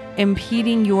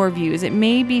impeding your views. It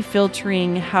may be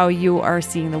filtering how you are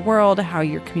seeing the world, how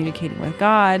you're communicating with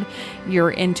God,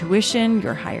 your intuition,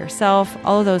 your higher self,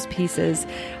 all of those pieces.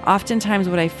 Oftentimes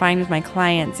what I find with my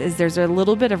clients is there's a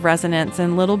little bit of resonance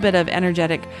and a little bit of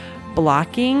energetic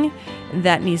blocking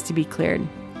that needs to be cleared.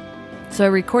 So I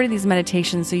recorded these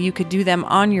meditations so you could do them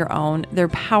on your own. They're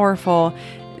powerful.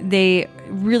 They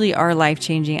really are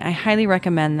life-changing. I highly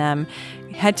recommend them.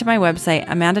 Head to my website,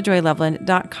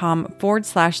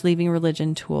 amandajoyloveland.com/leaving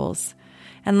religion tools.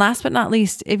 And last but not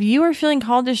least, if you are feeling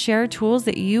called to share tools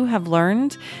that you have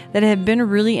learned that have been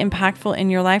really impactful in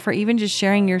your life, or even just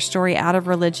sharing your story out of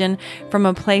religion from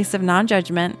a place of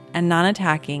non-judgment and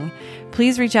non-attacking,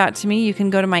 please reach out to me. You can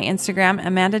go to my Instagram,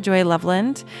 Amanda Joy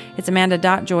Loveland. It's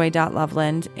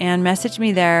amanda.joy.loveland, and message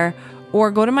me there. Or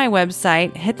go to my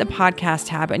website, hit the podcast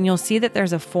tab, and you'll see that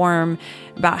there's a form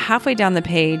about halfway down the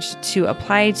page to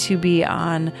apply to be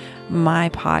on my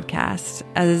podcast.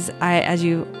 As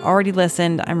you already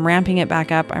listened, I'm ramping it back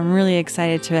up. I'm really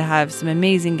excited to have some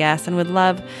amazing guests, and would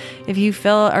love if you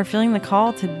are feeling the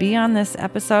call to be on this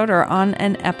episode or on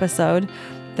an episode,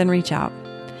 then reach out.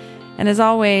 And as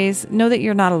always, know that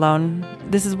you're not alone.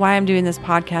 This is why I'm doing this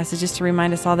podcast, is just to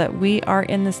remind us all that we are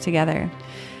in this together.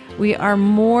 We are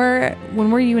more,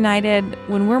 when we're united,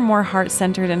 when we're more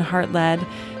heart-centered and heart-led,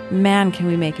 man, can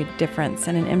we make a difference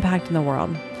and an impact in the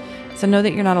world. So know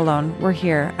that you're not alone. We're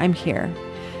here. I'm here.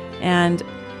 And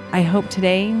I hope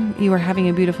today you are having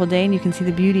a beautiful day and you can see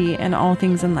the beauty in all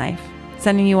things in life.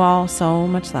 Sending you all so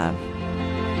much love.